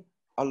men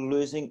are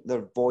losing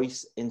their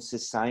voice in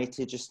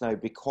society just now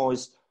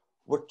because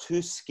we're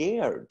too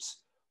scared.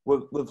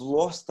 We've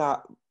lost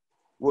that.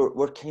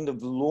 We're kind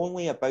of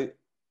lonely about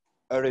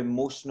our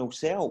emotional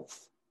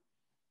self.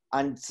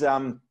 And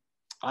I'm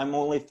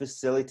only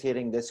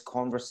facilitating this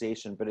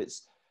conversation, but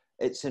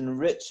it's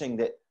enriching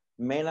that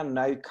men are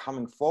now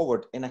coming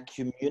forward in a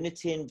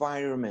community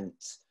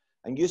environment.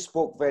 And you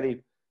spoke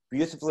very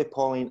beautifully,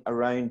 Pauline,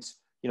 around,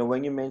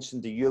 when you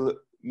mentioned the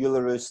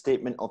Uluru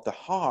statement of the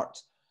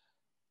heart,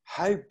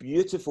 how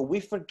beautiful. We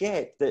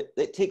forget that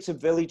it takes a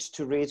village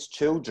to raise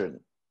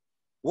children.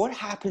 What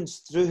happens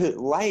through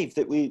life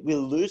that we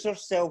lose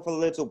ourselves a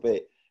little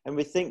bit and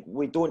we think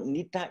we don't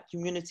need that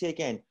community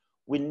again?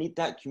 We need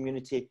that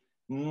community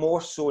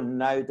more so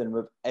now than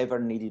we've ever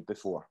needed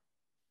before.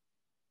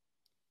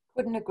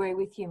 Couldn't agree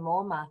with you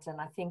more, Martin.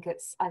 I think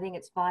it's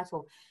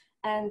vital.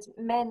 And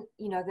men,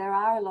 there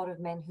are a lot of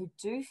men who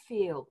do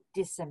feel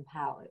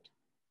disempowered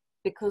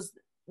because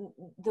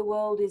the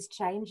world is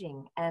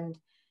changing and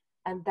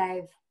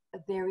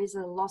there is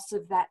a loss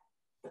of that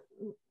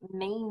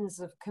means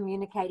of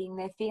communicating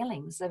their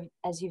feelings.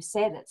 As you've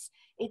said,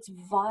 it's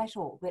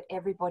vital that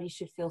everybody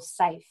should feel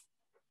safe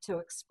to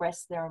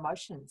express their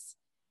emotions.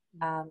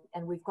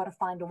 And we've got to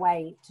find a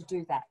way to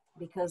do that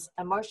because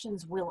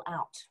emotions will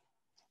out.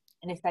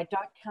 And if they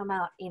don't come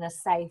out in a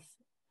safe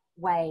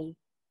way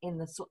in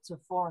the sorts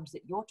of forums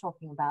that you're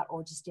talking about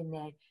or just in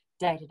their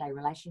day-to-day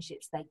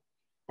relationships,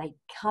 they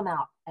come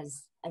out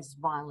as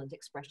violent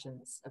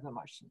expressions of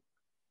emotion.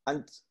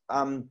 And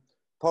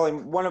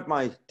Pauline, one of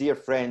my dear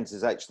friends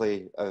is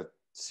actually a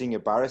senior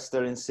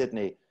barrister in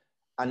Sydney,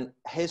 and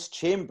his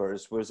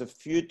chambers was a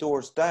few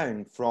doors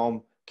down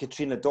from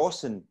Katrina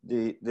Dawson,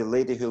 the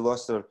lady who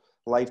lost her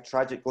life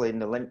tragically in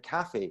the Lint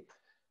Cafe.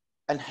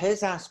 And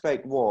his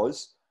aspect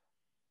was,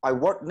 I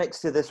worked next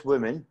to this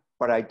woman,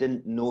 but I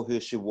didn't know who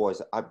she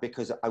was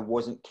because I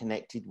wasn't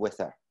connected with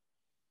her.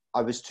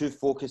 I was too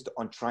focused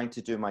on trying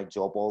to do my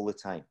job all the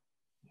time.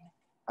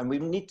 And we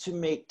need to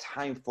make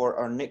time for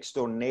our next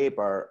door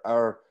neighbour,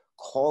 our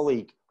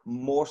colleague,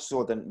 more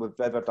so than we've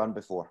ever done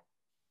before.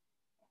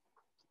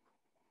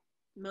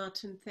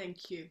 Martin,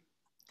 thank you.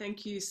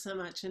 Thank you so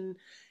much. And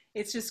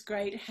it's just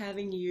great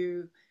having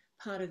you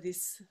part of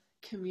this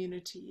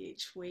community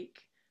each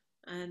week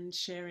and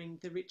sharing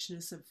the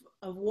richness of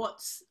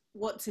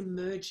what's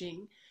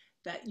emerging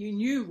that you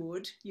knew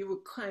would. You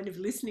were kind of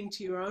listening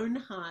to your own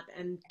heart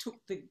and took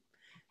the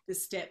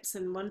steps,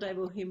 and one day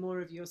we'll hear more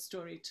of your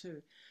story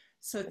too.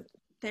 So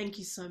thank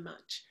you so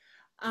much.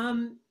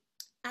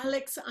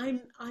 Alex,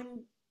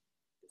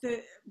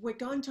 we're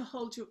going to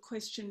hold your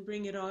question,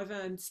 bring it over,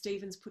 and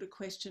Stephen's put a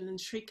question and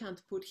Srikanth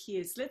put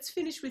his. Let's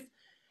finish with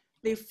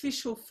the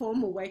official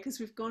formal way because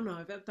we've gone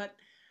over, but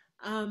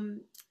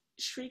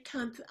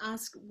Srikanth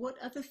asked, what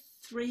are the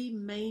 3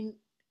 main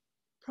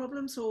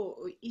problems or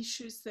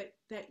issues that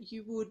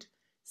you would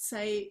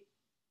say,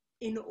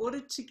 in order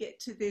to get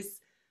to this,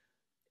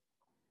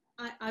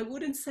 I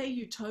wouldn't say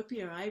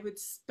utopia,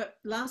 but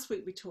last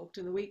week we talked,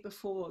 and the week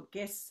before,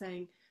 guests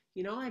saying,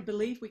 you know, I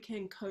believe we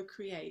can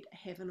co-create a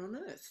heaven on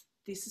earth.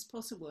 This is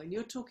possible. And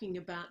you're talking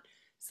about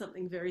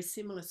something very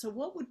similar. So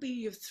what would be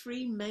your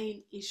three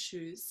main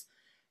issues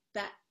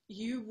that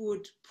you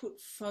would put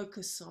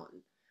focus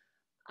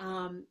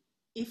on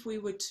if we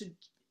were to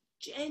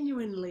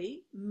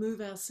genuinely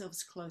move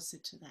ourselves closer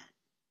to that?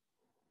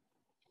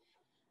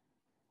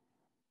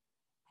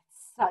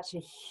 Such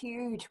a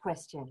huge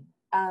question.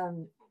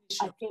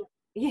 I think,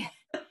 yeah,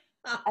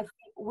 I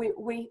think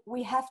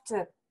we have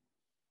to,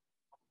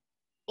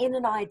 in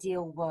an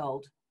ideal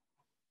world,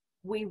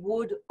 we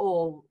would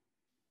all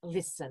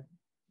listen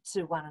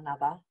to one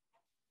another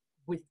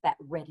with that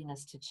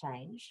readiness to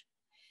change.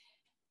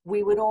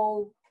 We would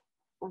all,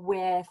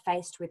 where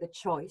faced with a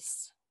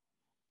choice,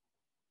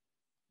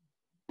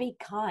 be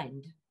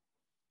kind,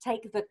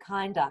 take the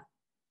kinder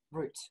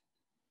route.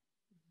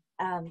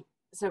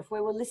 So if we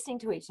were listening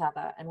to each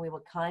other and we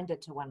were kinder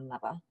to one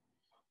another,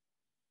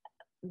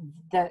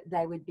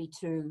 they would be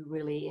two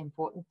really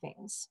important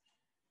things.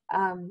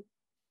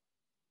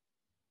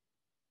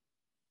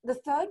 The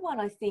third one,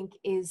 I think,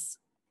 is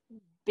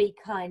be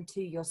kind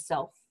to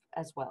yourself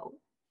as well.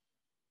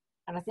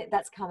 And I think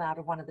that's come out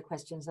of one of the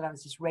questions that I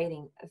was just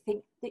reading. I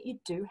think that you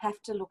do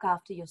have to look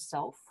after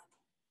yourself,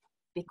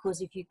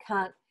 because if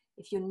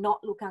you're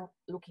not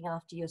looking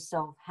after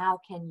yourself, how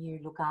can you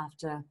look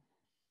after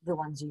the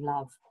ones you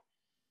love?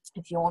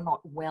 If you're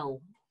not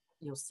well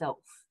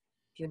yourself,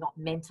 if you're not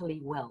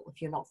mentally well,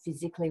 if you're not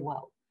physically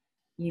well,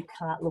 you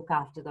can't look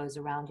after those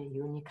around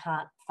you, and you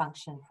can't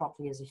function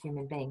properly as a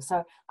human being.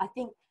 So I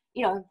think,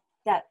 you know,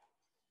 that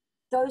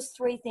those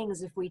three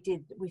things, if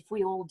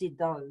we all did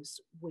those,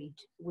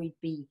 we'd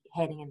be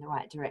heading in the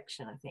right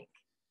direction, I think.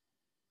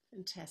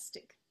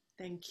 Fantastic.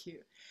 Thank you.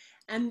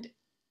 And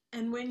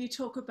when you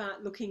talk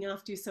about looking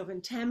after yourself,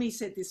 and Tammy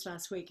said this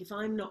last week, if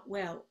I'm not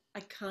well, I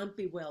can't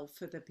be well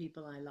for the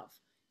people I love.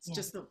 It's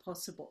just not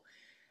possible.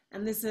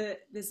 And there's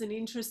an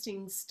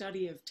interesting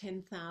study of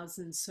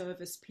 10,000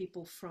 service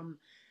people from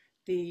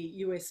the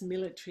US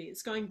military.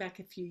 It's going back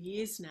a few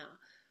years now.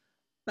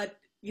 But,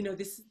 you know,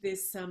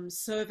 there's some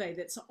survey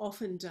that's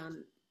often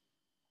done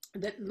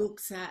that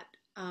looks at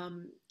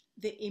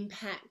the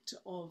impact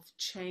of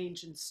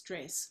change and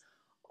stress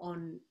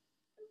on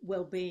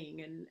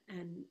well-being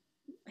and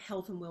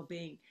health and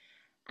well-being.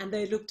 And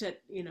they looked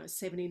at, you know,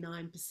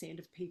 79%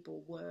 of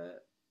people were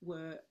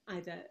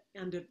either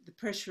under the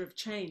pressure of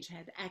change,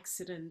 had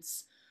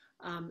accidents,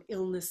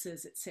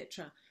 illnesses,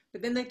 etc.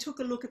 But then they took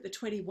a look at the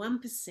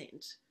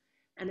 21%,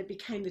 and it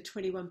became the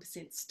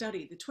 21%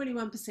 study. The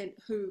 21%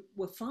 who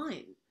were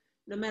fine,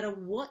 no matter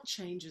what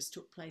changes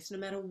took place, no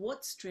matter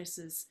what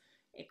stresses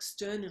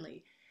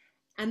externally.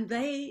 And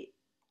they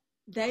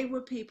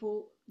were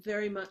people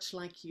very much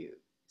like you.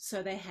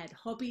 So they had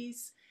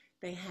hobbies,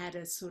 they had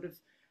a sort of,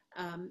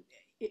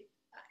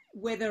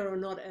 whether or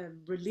not a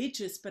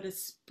religious, but a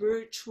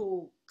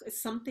spiritual,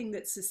 something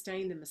that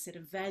sustained them, a set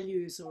of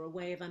values or a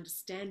way of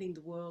understanding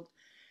the world.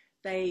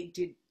 They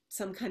did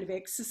some kind of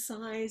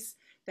exercise,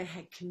 they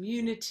had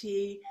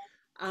community,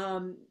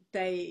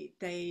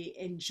 they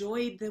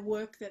enjoyed the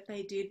work that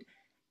they did.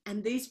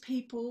 And these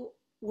people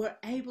were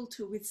able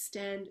to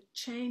withstand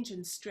change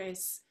and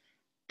stress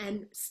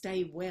and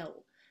stay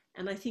well.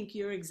 And I think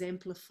you're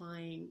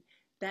exemplifying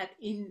that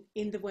in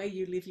the way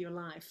you live your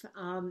life.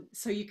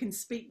 So you can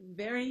speak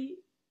very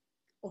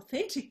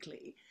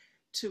authentically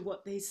to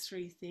what these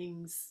three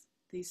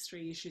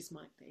issues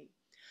might be.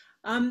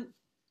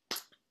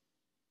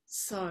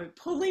 So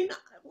Pauline,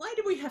 why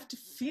do we have to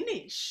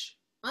finish?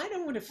 I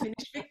don't want to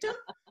finish, Victor.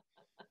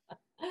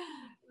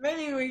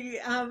 Maybe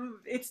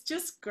it's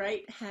just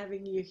great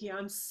having you here.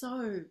 I'm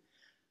so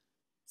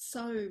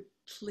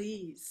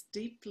pleased,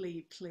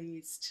 deeply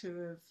pleased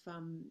to have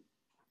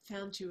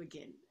found you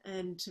again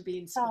and to be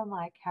inspired. Oh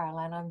my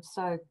Caroline, I'm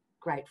so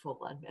grateful,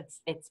 and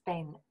it's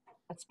been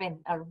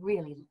a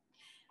really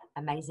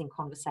amazing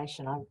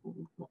conversation.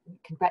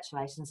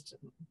 Congratulations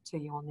to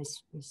you on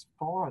this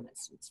forum.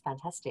 It's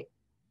fantastic.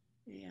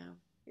 Yeah,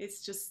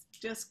 it's just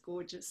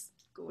gorgeous.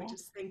 Yeah.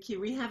 Thank you.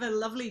 We have a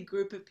lovely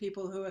group of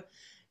people who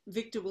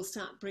Victor will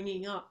start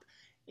bringing up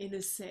in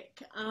a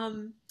sec,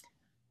 and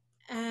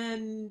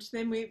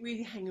then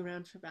we hang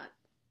around for about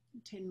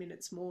 10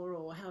 minutes more,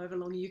 or however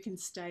long you can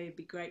stay. It'd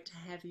be great to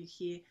have you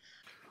here.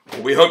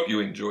 Well, we hope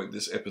you enjoyed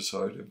this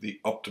episode of the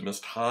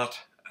Optimist Heart.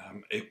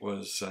 It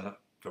was,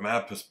 from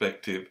our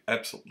perspective,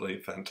 absolutely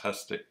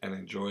fantastic and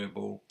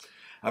enjoyable.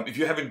 If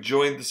you haven't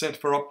joined the Centre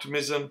for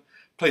Optimism,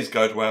 please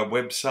go to our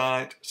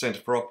website,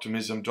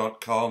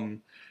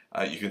 centreforoptimism.com.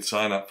 You can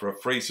sign up for a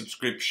free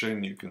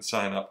subscription. You can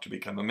sign up to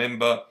become a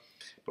member.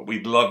 But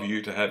we'd love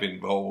you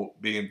to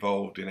be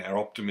involved in our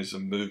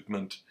optimism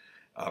movement,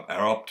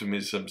 our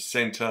Optimism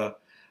Centre,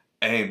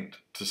 and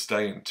to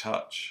stay in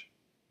touch,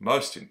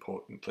 most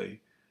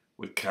importantly,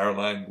 with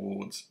Caroline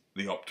Ward's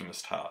The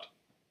Optimist Heart.